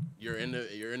 right? You're in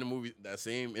the movie,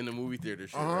 in the movie theater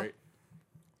shit, right?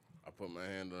 I put my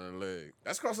hand on her leg.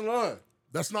 That's crossing the line.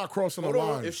 That's not crossing the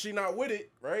line. If she not with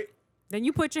it, right? Then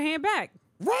you put your hand back.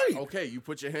 Right. Okay, you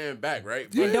put your hand back, right?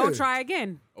 Yeah. And don't try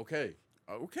again. Okay,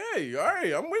 all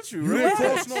right, I'm with you. You right?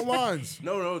 didn't cross no lines.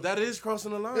 No, that is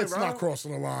crossing the line. It's Rob. not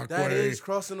crossing the line. That is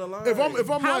crossing the line. If I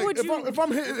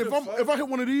hit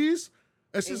one of these,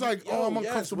 it's just like, I'm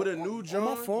uncomfortable with a new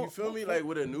John. You feel me? Like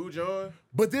with a new John.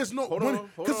 But there's no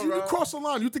because you cross the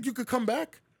line. You think you could come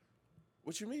back?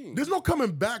 What you mean? There's no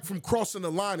coming back from crossing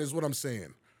the line. Is what I'm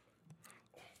saying.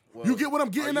 Well, you get what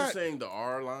I'm getting at? Are you saying the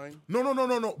R line?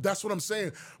 No. That's what I'm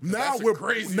saying. Now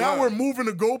we're moving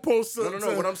the goalposts.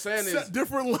 No. What I'm saying is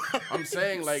different lines. I'm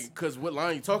saying like because what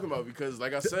line you talking about? Because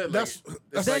like I said,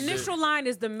 the initial line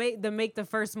is the make the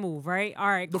first move, right? All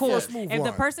right, cool. First move if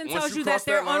the person tells you that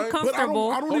they're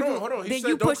uncomfortable, hold on. Then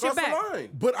you push it back.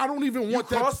 But I don't even want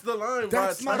that. Cross the line.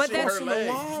 That's not crossing the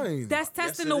line. That's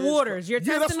testing the waters. You're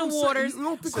testing the waters.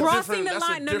 Crossing the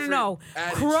line. No.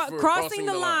 Crossing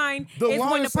the line is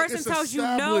when the person tells you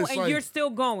no and you're still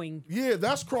going. Yeah,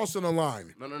 that's crossing the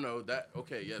line. No.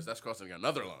 Yes, that's crossing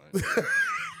another line.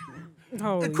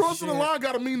 And crossing the line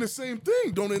got to mean the same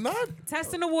thing, don't it not?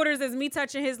 Testing the waters is me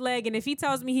touching his leg, and if he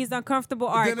tells me he's uncomfortable,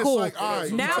 all right, cool. Like, all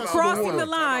right, now crossing the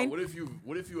line. What if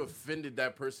you offended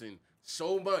that person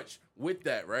so much with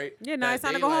that, right? Yeah, now it's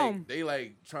time to go home. They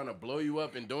like trying to blow you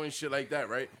up and doing shit like that,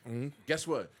 right? Mm-hmm. Guess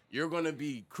what? You're gonna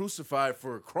be crucified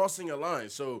for crossing a line.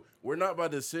 So we're not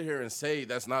about to sit here and say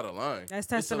that's not a line. That's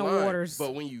testing the waters.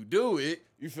 But when you do it,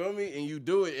 you feel me? And you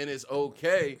do it and it's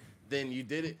okay, then you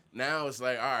did it. Now it's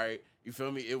like, all right. You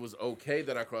feel me? It was okay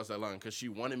that I crossed that line because she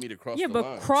wanted me to cross the line.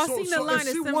 Yeah, but crossing the line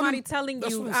is somebody telling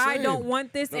you, I don't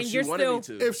want this, and you're still...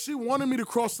 If she wanted me to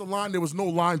cross the line, there was no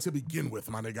line to begin with,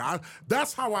 my nigga.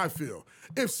 That's how I feel.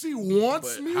 If she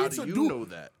wants me how to do you know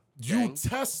that? You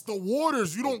test the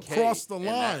waters. You don't cross the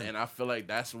line. And I feel like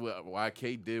that's what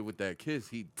YK did with that kiss.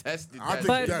 He tested that.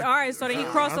 But all right, so then he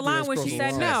crossed the line when she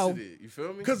said no. You feel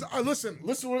me? Because listen.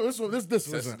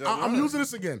 I'm using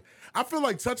this again. I feel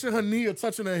like touching her knee or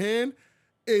touching her hand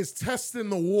is testing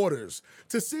the waters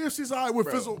to see if she's all right with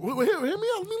physical. Hear me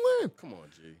out. Let me land. Come on,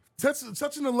 G.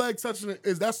 Touching the leg,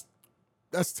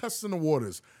 that's testing the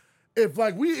waters. If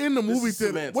like we in the movie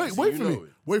theater,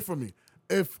 wait for me.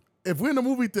 If we're in the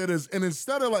movie theaters and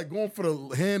instead of like going for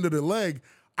the hand or the leg,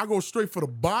 I go straight for the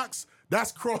box.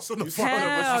 That's crossing the line.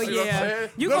 Hell yeah.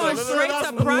 You going straight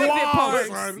to private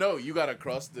parts. No, you got to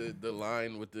cross the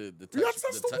line with the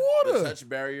touch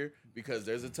barrier because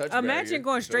there's a touch barrier. Imagine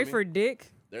going straight for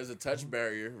dick. There's a touch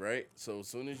barrier, right? So as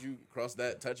soon as you cross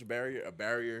that touch barrier, a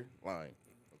barrier line.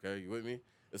 Okay, you with me?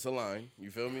 It's a line.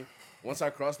 You feel me? Once I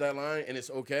cross that line and it's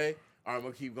okay, All right, I'm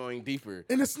gonna keep going deeper.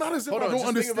 And it's not as if I don't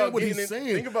understand what he's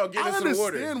saying. Think about getting into the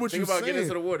water. Think about getting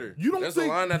into the water. You don't There's think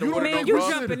a line that the water don't you cross,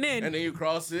 jumping in, and then you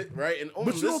cross it, right? And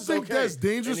but you don't think that's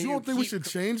dangerous? You don't think we should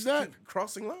change that?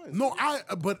 Crossing lines. No,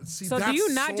 but see, so that's do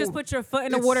you not just put your foot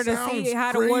in the water to see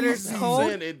how the water's cold?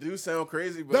 It do sound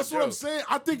crazy, but that's what I'm saying.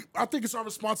 I think it's our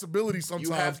responsibility sometimes.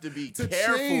 You have to be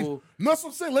careful. No, that's what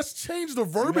I'm saying. Let's change the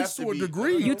verbiage to a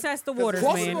degree. You test the waters,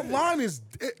 crossing man. The line is,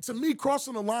 to me,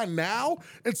 crossing the line now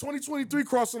in 2023,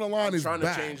 crossing the line is trying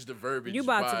bad. to change the verbiage. You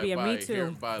about to be a me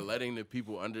too. By letting the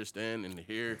people understand and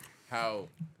hear how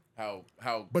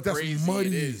but that's crazy muddy.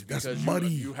 it is. That's because muddy.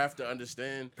 You have to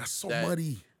understand. That's so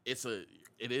muddy.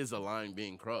 It is a line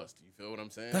being crossed. You feel what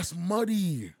I'm saying? That's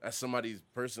muddy. That's somebody's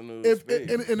personal space.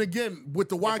 And again, with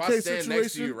the YK if I stand situation,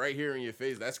 next to you right here in your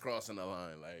face, that's crossing the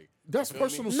line. Like that's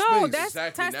personal space. No, that's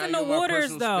exactly. testing now the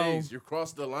waters, though. Space. You're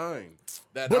crossed the line.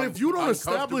 But if you don't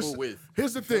establish,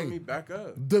 here's the thing. Back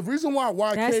up. The reason why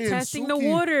YK that's and testing Suki, the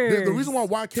waters. The reason why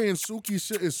YK and Suki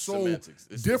shit is so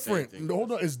different.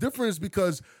 Hold on, it's different is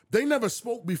because they never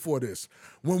spoke before this.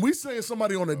 When we say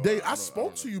somebody on a date, I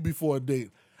spoke to you before a date.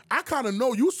 I kind of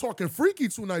know you was talking freaky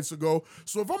 2 nights ago.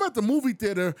 So if I'm at the movie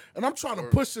theater and I'm trying to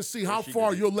push to see how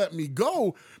far you'll let me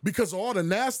go because of all the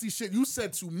nasty shit you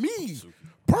said to me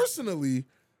personally,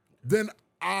 then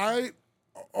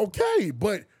okay.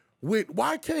 But with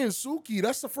YK and Suki,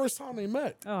 that's the first time they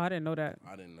met. Oh, I didn't know that.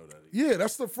 I didn't know that either. Yeah,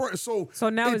 that's the first. So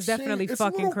now it's definitely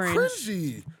fucking cringe.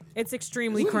 Cringy. It's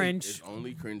extremely cringe. It's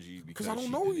only cringy because I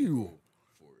don't know you.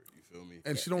 Feel me?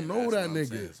 And she don't know that nigga.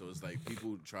 Saying. So it's like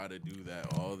people try to do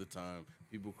that all the time.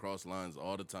 People cross lines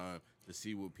all the time to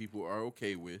see what people are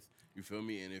okay with. You feel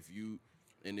me? And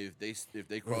if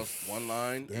they cross one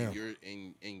line and you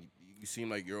seem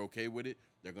like you're okay with it,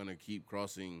 they're gonna keep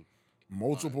crossing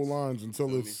multiple lines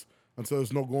until it's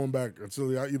no going back. Until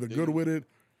they're either good with it.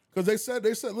 Because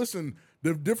they said, listen,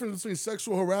 the difference between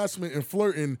sexual harassment and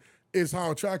flirting is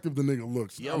how attractive the nigga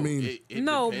looks. Yo, I mean, it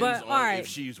no, depends but on all right. if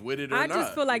she's with it or I not.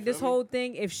 just feel like this whole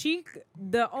thing,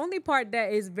 the only part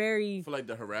that is very... I feel like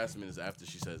the harassment is after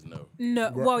she says no.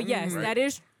 No, well, yes, that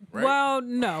is... Right? Well,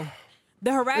 no.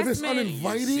 The harassment...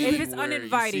 If it's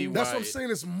uninviting... That's what I'm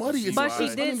saying, it's muddy. But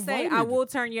she did say, I will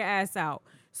turn your ass out.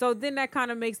 So then that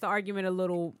kind of makes the argument a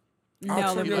little...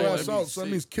 I'll turn your ass out, so that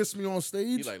means kiss me on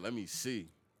stage? He like, let me see.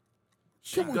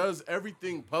 She does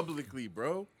everything publicly,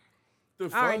 bro. All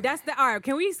right, all right.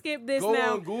 Can we skip this Go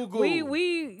now? on Google.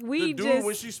 We the dude,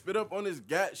 when she spit up on his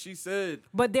gat, she said.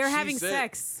 But they're having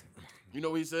sex. You know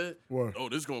what he said? What? Oh,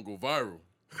 this gonna go viral.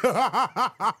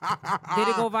 Did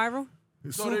it go viral?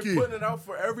 So they're putting it out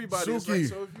for everybody. Suki, like,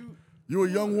 so if you're a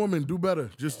young woman, do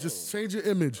better. Just change your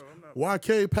image.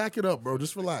 YK, pack it up, bro.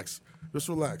 Just relax. Just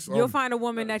relax. You'll find a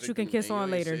woman that you can kiss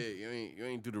on later. You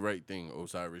ain't do the right thing,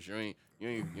 Osiris. You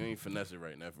ain't finesse it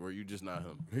right now. For you just not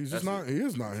him. He's just not. He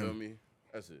is not him. Feel me?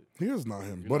 That's it. He is not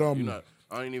him. But I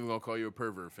ain't even gonna call you a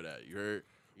pervert for that. You heard?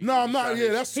 No, I'm not.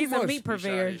 Yeah, that's too much. He's a meat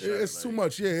purveyor. It's too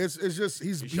much. Yeah, it's just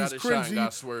he's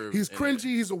cringy. He's cringy.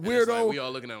 He's a weirdo. Like we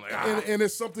all looking at him like and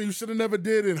it's something you should have never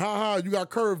did. And you got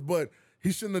curved, but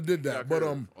he shouldn't have did that. But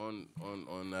on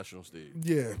national stage.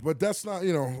 Yeah, but that's not.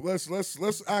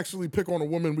 Let's actually pick on a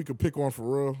woman we could pick on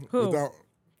for real. Who? Without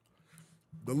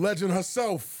the legend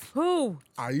herself. Who?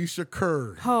 Ayesha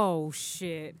Curry. Oh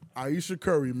shit. Ayesha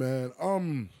Curry,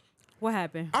 man. What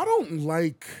happened? I don't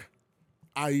like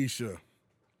Ayesha.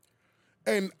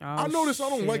 And I notice I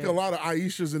don't like a lot of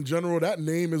Ayeshas in general. That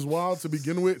name is wild to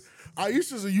begin with.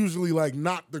 Ayeshas are usually like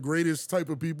not the greatest type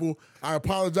of people. I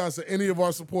apologize to any of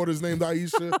our supporters named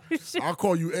Ayesha. I'll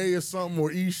call you A or something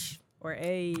or Ish. Or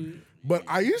A. But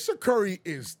Ayesha Curry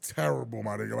is terrible,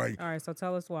 my nigga. Like, all right, so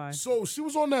tell us why. So she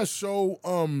was on that show.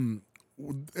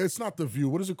 It's not The View.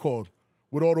 What is it called?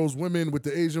 With all those women, with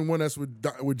the Asian one that's with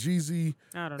Jeezy,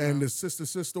 and the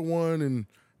sister one, and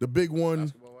the big one.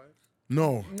 Basketball Wives?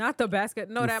 No, not the basket.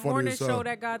 No, that morning show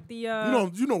that got the.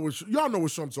 y'all know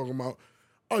what show I'm talking about.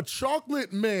 A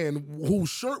chocolate man whose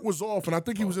shirt was off, and I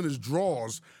think he was in his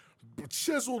drawers.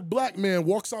 Chiseled black man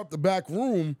walks out the back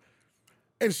room,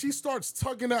 and she starts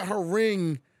tugging at her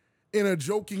ring in a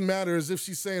joking manner, as if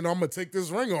she's saying, "I'm gonna take this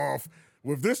ring off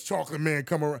with this chocolate man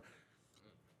come around."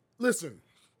 Listen.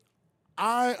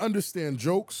 I understand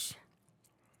jokes.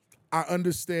 I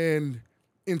understand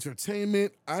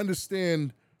entertainment. I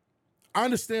understand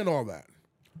all that.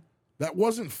 That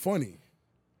wasn't funny.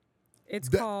 It's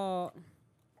called...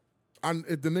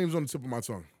 the name's on the tip of my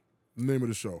tongue. The name of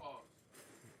the show.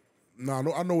 Nah,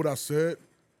 I know what I said.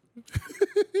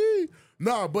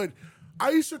 Nah, but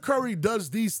Ayesha Curry does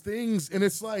these things, and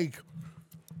it's like,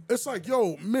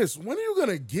 yo, miss, when are you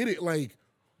gonna get it? Like,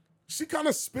 she kind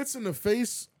of spits in the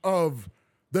face of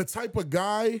the type of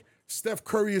guy Steph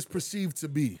Curry is perceived to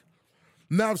be.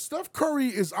 Now, if Steph Curry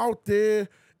is out there,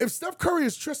 if Steph Curry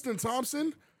is Tristan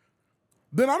Thompson,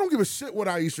 then I don't give a shit what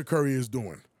Ayesha Curry is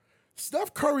doing.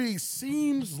 Steph Curry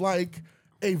seems like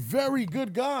a very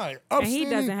good guy. And he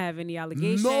doesn't have any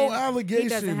allegations. No allegations. He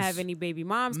doesn't have any baby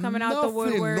moms coming out the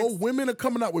woodwork. No women are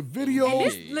coming out with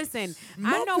videos. Listen,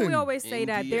 I know we always say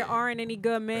that there aren't any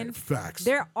good men. Facts.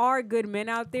 There are good men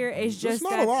out there. It's just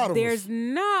that there's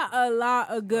not a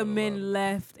lot of good men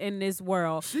left in this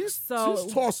world. She's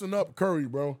tossing up Curry,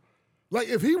 bro. Like,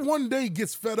 if he one day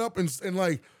gets fed up and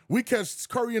like, we catch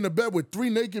Curry in the bed with 3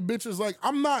 naked bitches, like,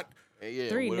 I'm not... Yeah,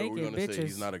 3 what naked are we gonna bitches. say?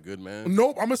 He's not a good man.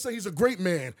 Nope, I'm gonna say he's a great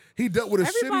man. He dealt with a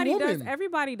shitty woman.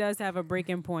 Everybody does have a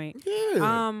breaking point.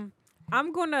 Yeah.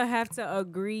 I'm gonna have to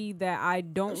agree that I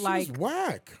don't like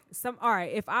whack. All right,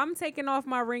 if I'm taking off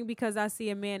my ring because I see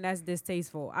a man that's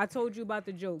distasteful, I told you about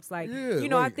the jokes. Like,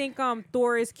 I think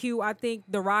Thor is cute. I think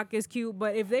The Rock is cute.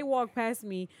 But if they walk past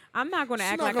me, I'm not gonna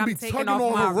act like I'm taking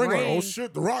off my ring. Like, oh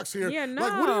shit, The Rock's here. Yeah, no.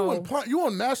 Like, what are you implying? You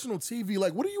on national TV?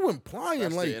 Like, what are you implying?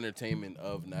 That's like the entertainment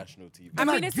of national TV. I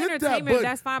mean, it's entertainment.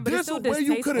 That's fine, but it's still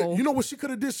distasteful. You know what she could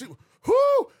have did?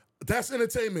 That's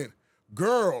entertainment.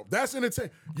 Girl, that's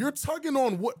entertainment. You're tugging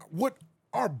on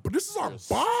this is our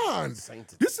bond.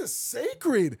 This is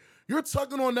sacred. You're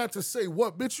tugging on that to say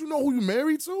what, bitch? You know who you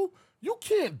married to? You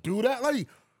can't do that. Like,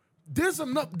 there's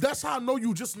enough. That's how I know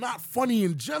you just not funny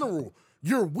in general.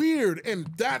 You're weird, and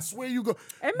that's where you go.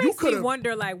 It makes me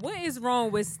wonder, like, what is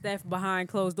wrong with Steph behind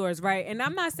closed doors, right? And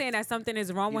I'm not saying that something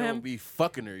is wrong with him. Don't be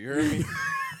fucking her. You heard me?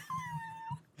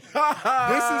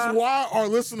 This is why our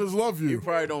listeners love you. You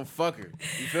probably don't fuck her.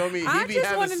 You feel me? He be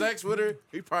having sex with her.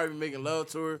 He probably be making love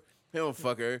to her. He don't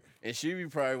fuck her, and she be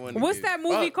probably one. What's that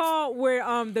movie called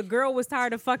where the girl was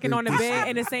tired of fucking on the bed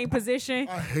in the same position?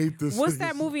 I hate this. What's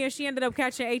that movie and she ended up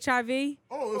catching HIV?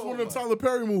 Oh, it's one of them Tyler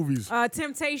Perry movies.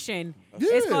 Temptation. Yeah.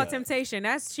 It's called Temptation.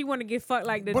 She want to get fucked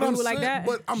like the dude like that.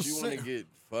 She want to get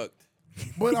fucked.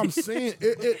 But I'm saying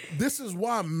this is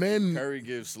why men. Curry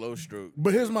gives slow stroke.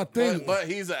 But here's my thing. But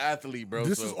he's an athlete, bro.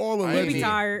 This is all alleged. He be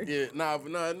tired. Yeah, nah.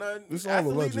 This is all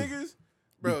athlete alleged. Niggas,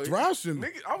 bro. Thrashing.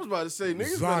 I was about to say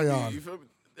niggas. Zion. You feel me?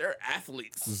 They're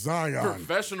athletes. Zion.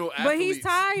 Professional athletes. But he's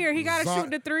tired. He got to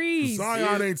shoot the threes.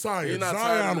 Zion ain't tired.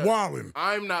 Zion wildin'.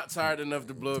 I'm not tired enough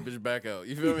to blow a bitch back out.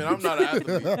 You feel me? I'm not an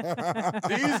athlete.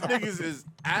 These niggas is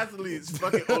athletes,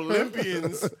 fucking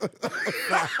Olympians.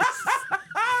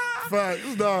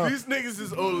 Facts, nah. These niggas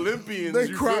is Olympians. They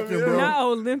cracking, bro. Not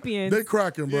Olympians. They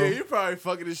cracking, bro. Yeah, he probably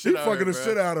fucking the shit out of her. He fucking the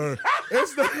shit out of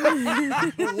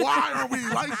her. It's why are we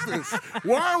like this?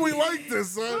 Why are we like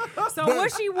this, son? So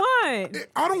what she want?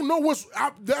 I don't know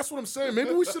that's what I'm saying.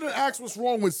 Maybe we should have asked what's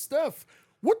wrong with Steph.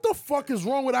 What the fuck is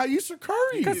wrong with Ayesha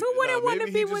Curry? Because who wouldn't want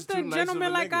to be with a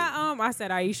gentleman like I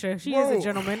said Ayesha. She is a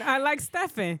gentleman. I like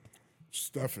Stephen.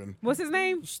 What's his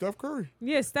name? Steph Curry.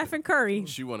 Yeah, Stephen Curry.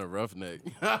 She want a roughneck.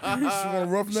 She want a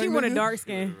roughneck. She want a dark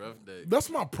skin. That's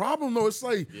my problem though. It's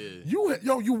like you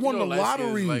won the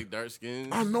lottery. Like dark skin.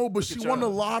 I know, but she won the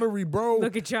lottery, bro.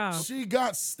 Look at y'all. She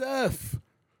got Steph.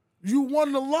 You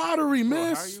won the lottery,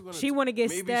 miss. She want to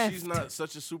get Maybe Steph. She's not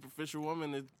such a superficial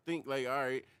woman to think like, all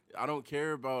right, I don't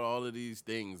care about all of these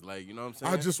things. Like, you know what I'm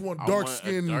saying? I just want dark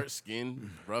skin,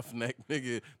 roughneck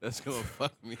nigga that's gonna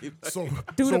fuck me. Like, so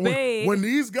the bed. When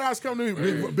these guys come to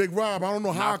me, Big Rob, I don't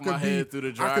know how I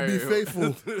could be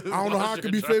faithful. I don't know how I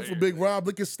could be faithful, Big Rob.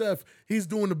 Look at Steph. He's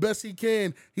doing the best he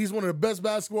can. He's one of the best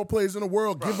basketball players in the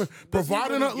world.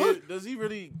 Providing does he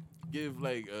really give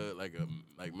like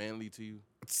manly to you?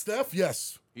 Steph,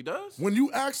 yes. He does? When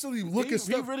you actually look at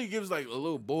Steph, he really gives like a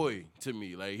little boy to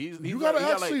me. Like you gotta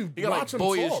actually watch him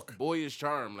talk. Boyish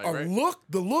charm, like right?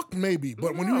 The look maybe,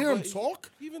 but when you hear him talk,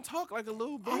 he even talk like a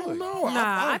little boy. I don't know.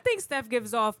 Nah, I think Steph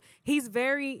gives off. He's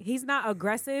not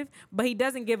aggressive, but he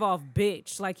doesn't give off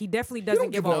bitch. Like he definitely doesn't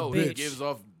give off bitch. He gives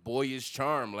off boyish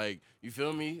charm. Like you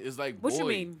feel me? It's like what you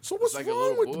mean? So what's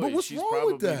wrong with? But what's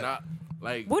wrong with that? Not,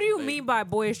 like, what do you mean by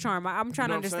boyish charm? I'm trying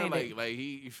to understand it. Like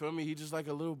he, you feel me? He just like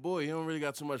a little boy. He don't really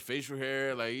got too much facial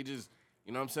hair. Like he just,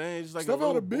 you know what I'm saying? He's just like Steph a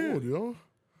little had a beard, yo.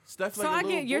 Steph so I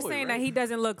get you're saying that he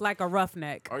doesn't look like a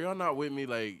roughneck. Are y'all not with me?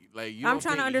 Like you. I'm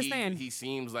trying to understand. He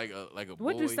seems like a boy.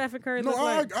 What does Stephen Curry look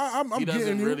like? I'm he doesn't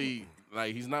getting really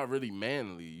like. He's not really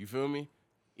manly. You feel me?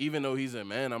 Even though he's a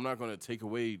man, I'm not gonna take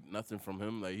away nothing from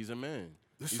him. Like he's a man.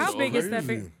 How big is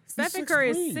Stephen? Stephen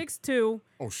Curry is 6'2".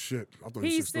 Oh shit! I thought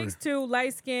he's 6'2",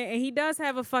 light skin, and he does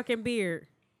have a fucking beard.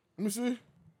 Let me see.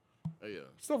 Oh, yeah.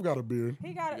 Steph got a beard.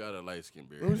 He got a light skin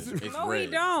beard. It's no, red. He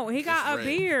don't. He got a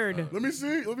beard. Let me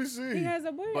see. He has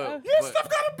a beard. Yeah, Steph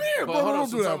got a beard. But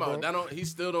hold on, he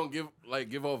still don't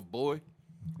give off boy.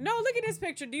 No, look at this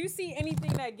picture. Do you see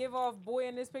anything that give off boy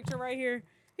in this picture right here?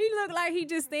 He looked like he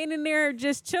just standing there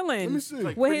just chilling. Let me see.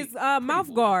 Like with his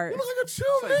mouth guard. You look like a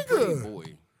chill nigga.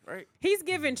 Boy, right? He's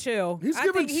giving chill. He's I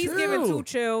giving think he's chill. giving too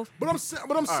chill. But I'm saying,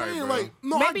 bro. like,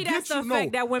 no, Maybe I get that's the you,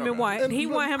 effect that women want. And he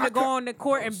look, want him to go on the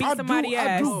court and beat somebody I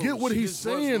ass. do get what She he's just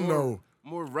wants saying, though.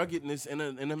 More ruggedness in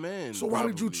a man. So why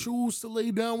did you probably. choose to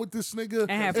lay down with this nigga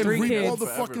And have 3 reap kids? all the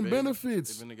Forever, fucking babe. benefits?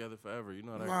 They've been together forever. You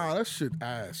know that. Nah, that shit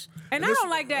ass. And I this-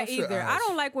 don't like that shit either. I ass.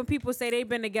 don't like when people say they've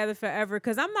been together forever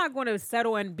because I'm not going to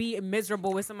settle and be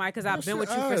miserable with somebody because I've That been shit with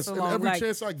you for ass. so And long. every Like,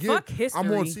 chance I fuck get, history.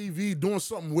 I'm on TV doing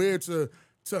something weird to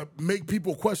make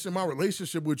people question my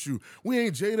relationship with you. We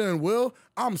ain't Jada and Will.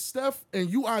 I'm Steph and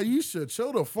you Aisha.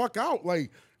 Chill the fuck out. Like,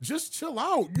 just chill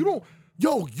out. You don't,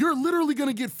 you're literally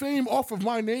gonna get fame off of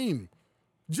my name.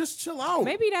 Just chill out.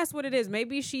 Maybe that's what it is.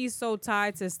 Maybe she's so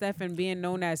tied to Steph and being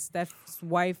known as Steph's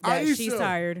wife that Aisha, she's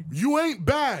tired. You ain't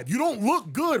bad. You don't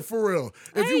look good for real.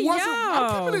 If Hey, you wasn't, yo.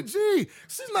 I'm keeping it G.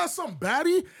 She's not some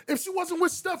baddie. If she wasn't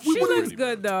with Steph, we She wouldn't. looks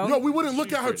good though. Yo, we wouldn't look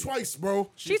She's at her pretty. twice, bro.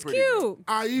 she's pretty, bro. cute.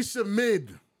 Aisha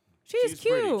mid. She's She's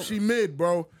pretty. cute. She mid,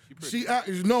 bro. She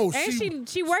And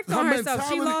she worked her on herself.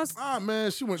 She mentality- lost.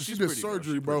 man, she She's did pretty, bro.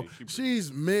 surgery, She bro. pretty. She pretty.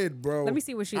 She's mid, bro. Let me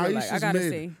see what she look like. I Aisha's gotta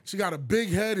mid. see. She got a big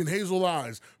head and hazel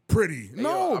eyes. Pretty. Hey, No,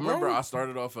 yo, I remember bro. I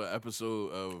started off an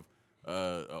episode of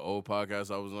an old podcast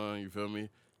I was on. You feel me?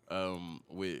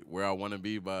 With Where I Want to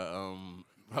Be by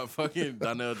fucking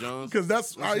Donnell Jones. Because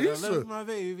that's I left Aisha. my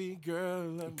baby girl.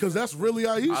 Because that's really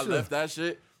Aisha. I left that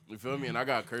shit. You feel me? And I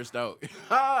got cursed out.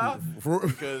 For-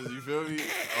 Because you feel me?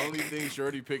 Only thing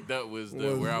Shorty picked up was the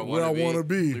Was where I where I want wanna to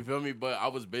be. You feel me? But I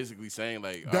was basically saying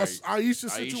like, all That's right,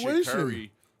 Aisha's Aisha situation.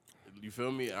 Curry. You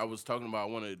feel me? I was talking about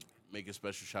I want to make a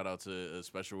special shout out to a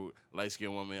special light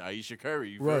skinned woman, Aisha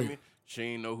Curry. You feel Right. me? She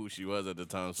ain't know who she was at the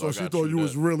time, So I she got thought you chewed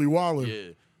was up. really wildin'.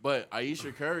 Yeah. But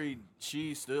Aisha Curry,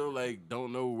 she still like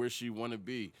don't know where she want to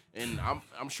be, and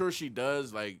I'm sure she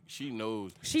does. Like she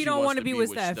knows She don't wants wanna to be with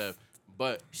Steph.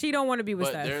 But She don't want to be with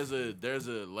Steph. there's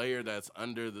a layer that's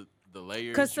under the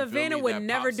layer. Because Savannah would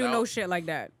never do no shit like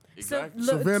that. Exactly.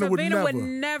 Savannah would never.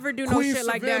 never do Queen no shit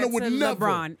like Savannah that would to never.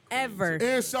 LeBron ever.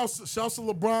 And shouts to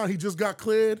LeBron. He just got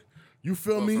cleared. You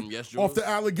feel What, me? from Yes Off Jules? the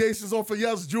allegations off of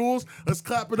Yes Jules. Let's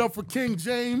clap it up for King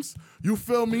James. You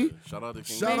feel me? Shout out to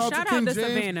King. Shout Man, out shout to out King to James.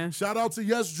 Savannah. Shout out to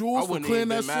Yes I Jules for wouldn't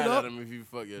clearing even that been shit mad up. at him if you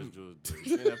fuck Yes Jules.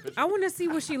 You seen that picture? I want to see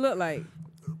what she look like.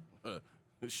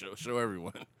 Show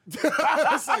everyone.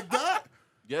 It's like that.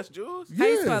 Yes, Jules. How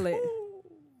you Yeah. spell it?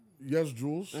 Yes,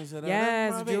 Jules. They said,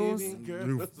 Yes, "I love my baby Jules.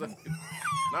 girl."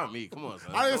 Not me. Come on,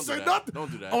 son. I didn't Don't say do that. nothing.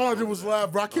 Don't do that. All I Don't did do was that.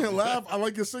 laugh, bro. I can't laugh. I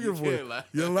like your singing voice. can't laugh.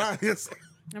 You're laughing.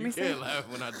 Let me You see. can't laugh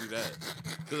when I do that,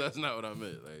 because that's not what I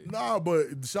meant. Like, Nah, but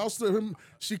shouts to him.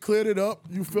 She cleared it up.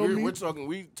 You feel me?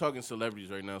 we talking celebrities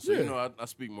right now, so Yeah. you know I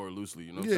speak more loosely. You know, what I'm Yeah.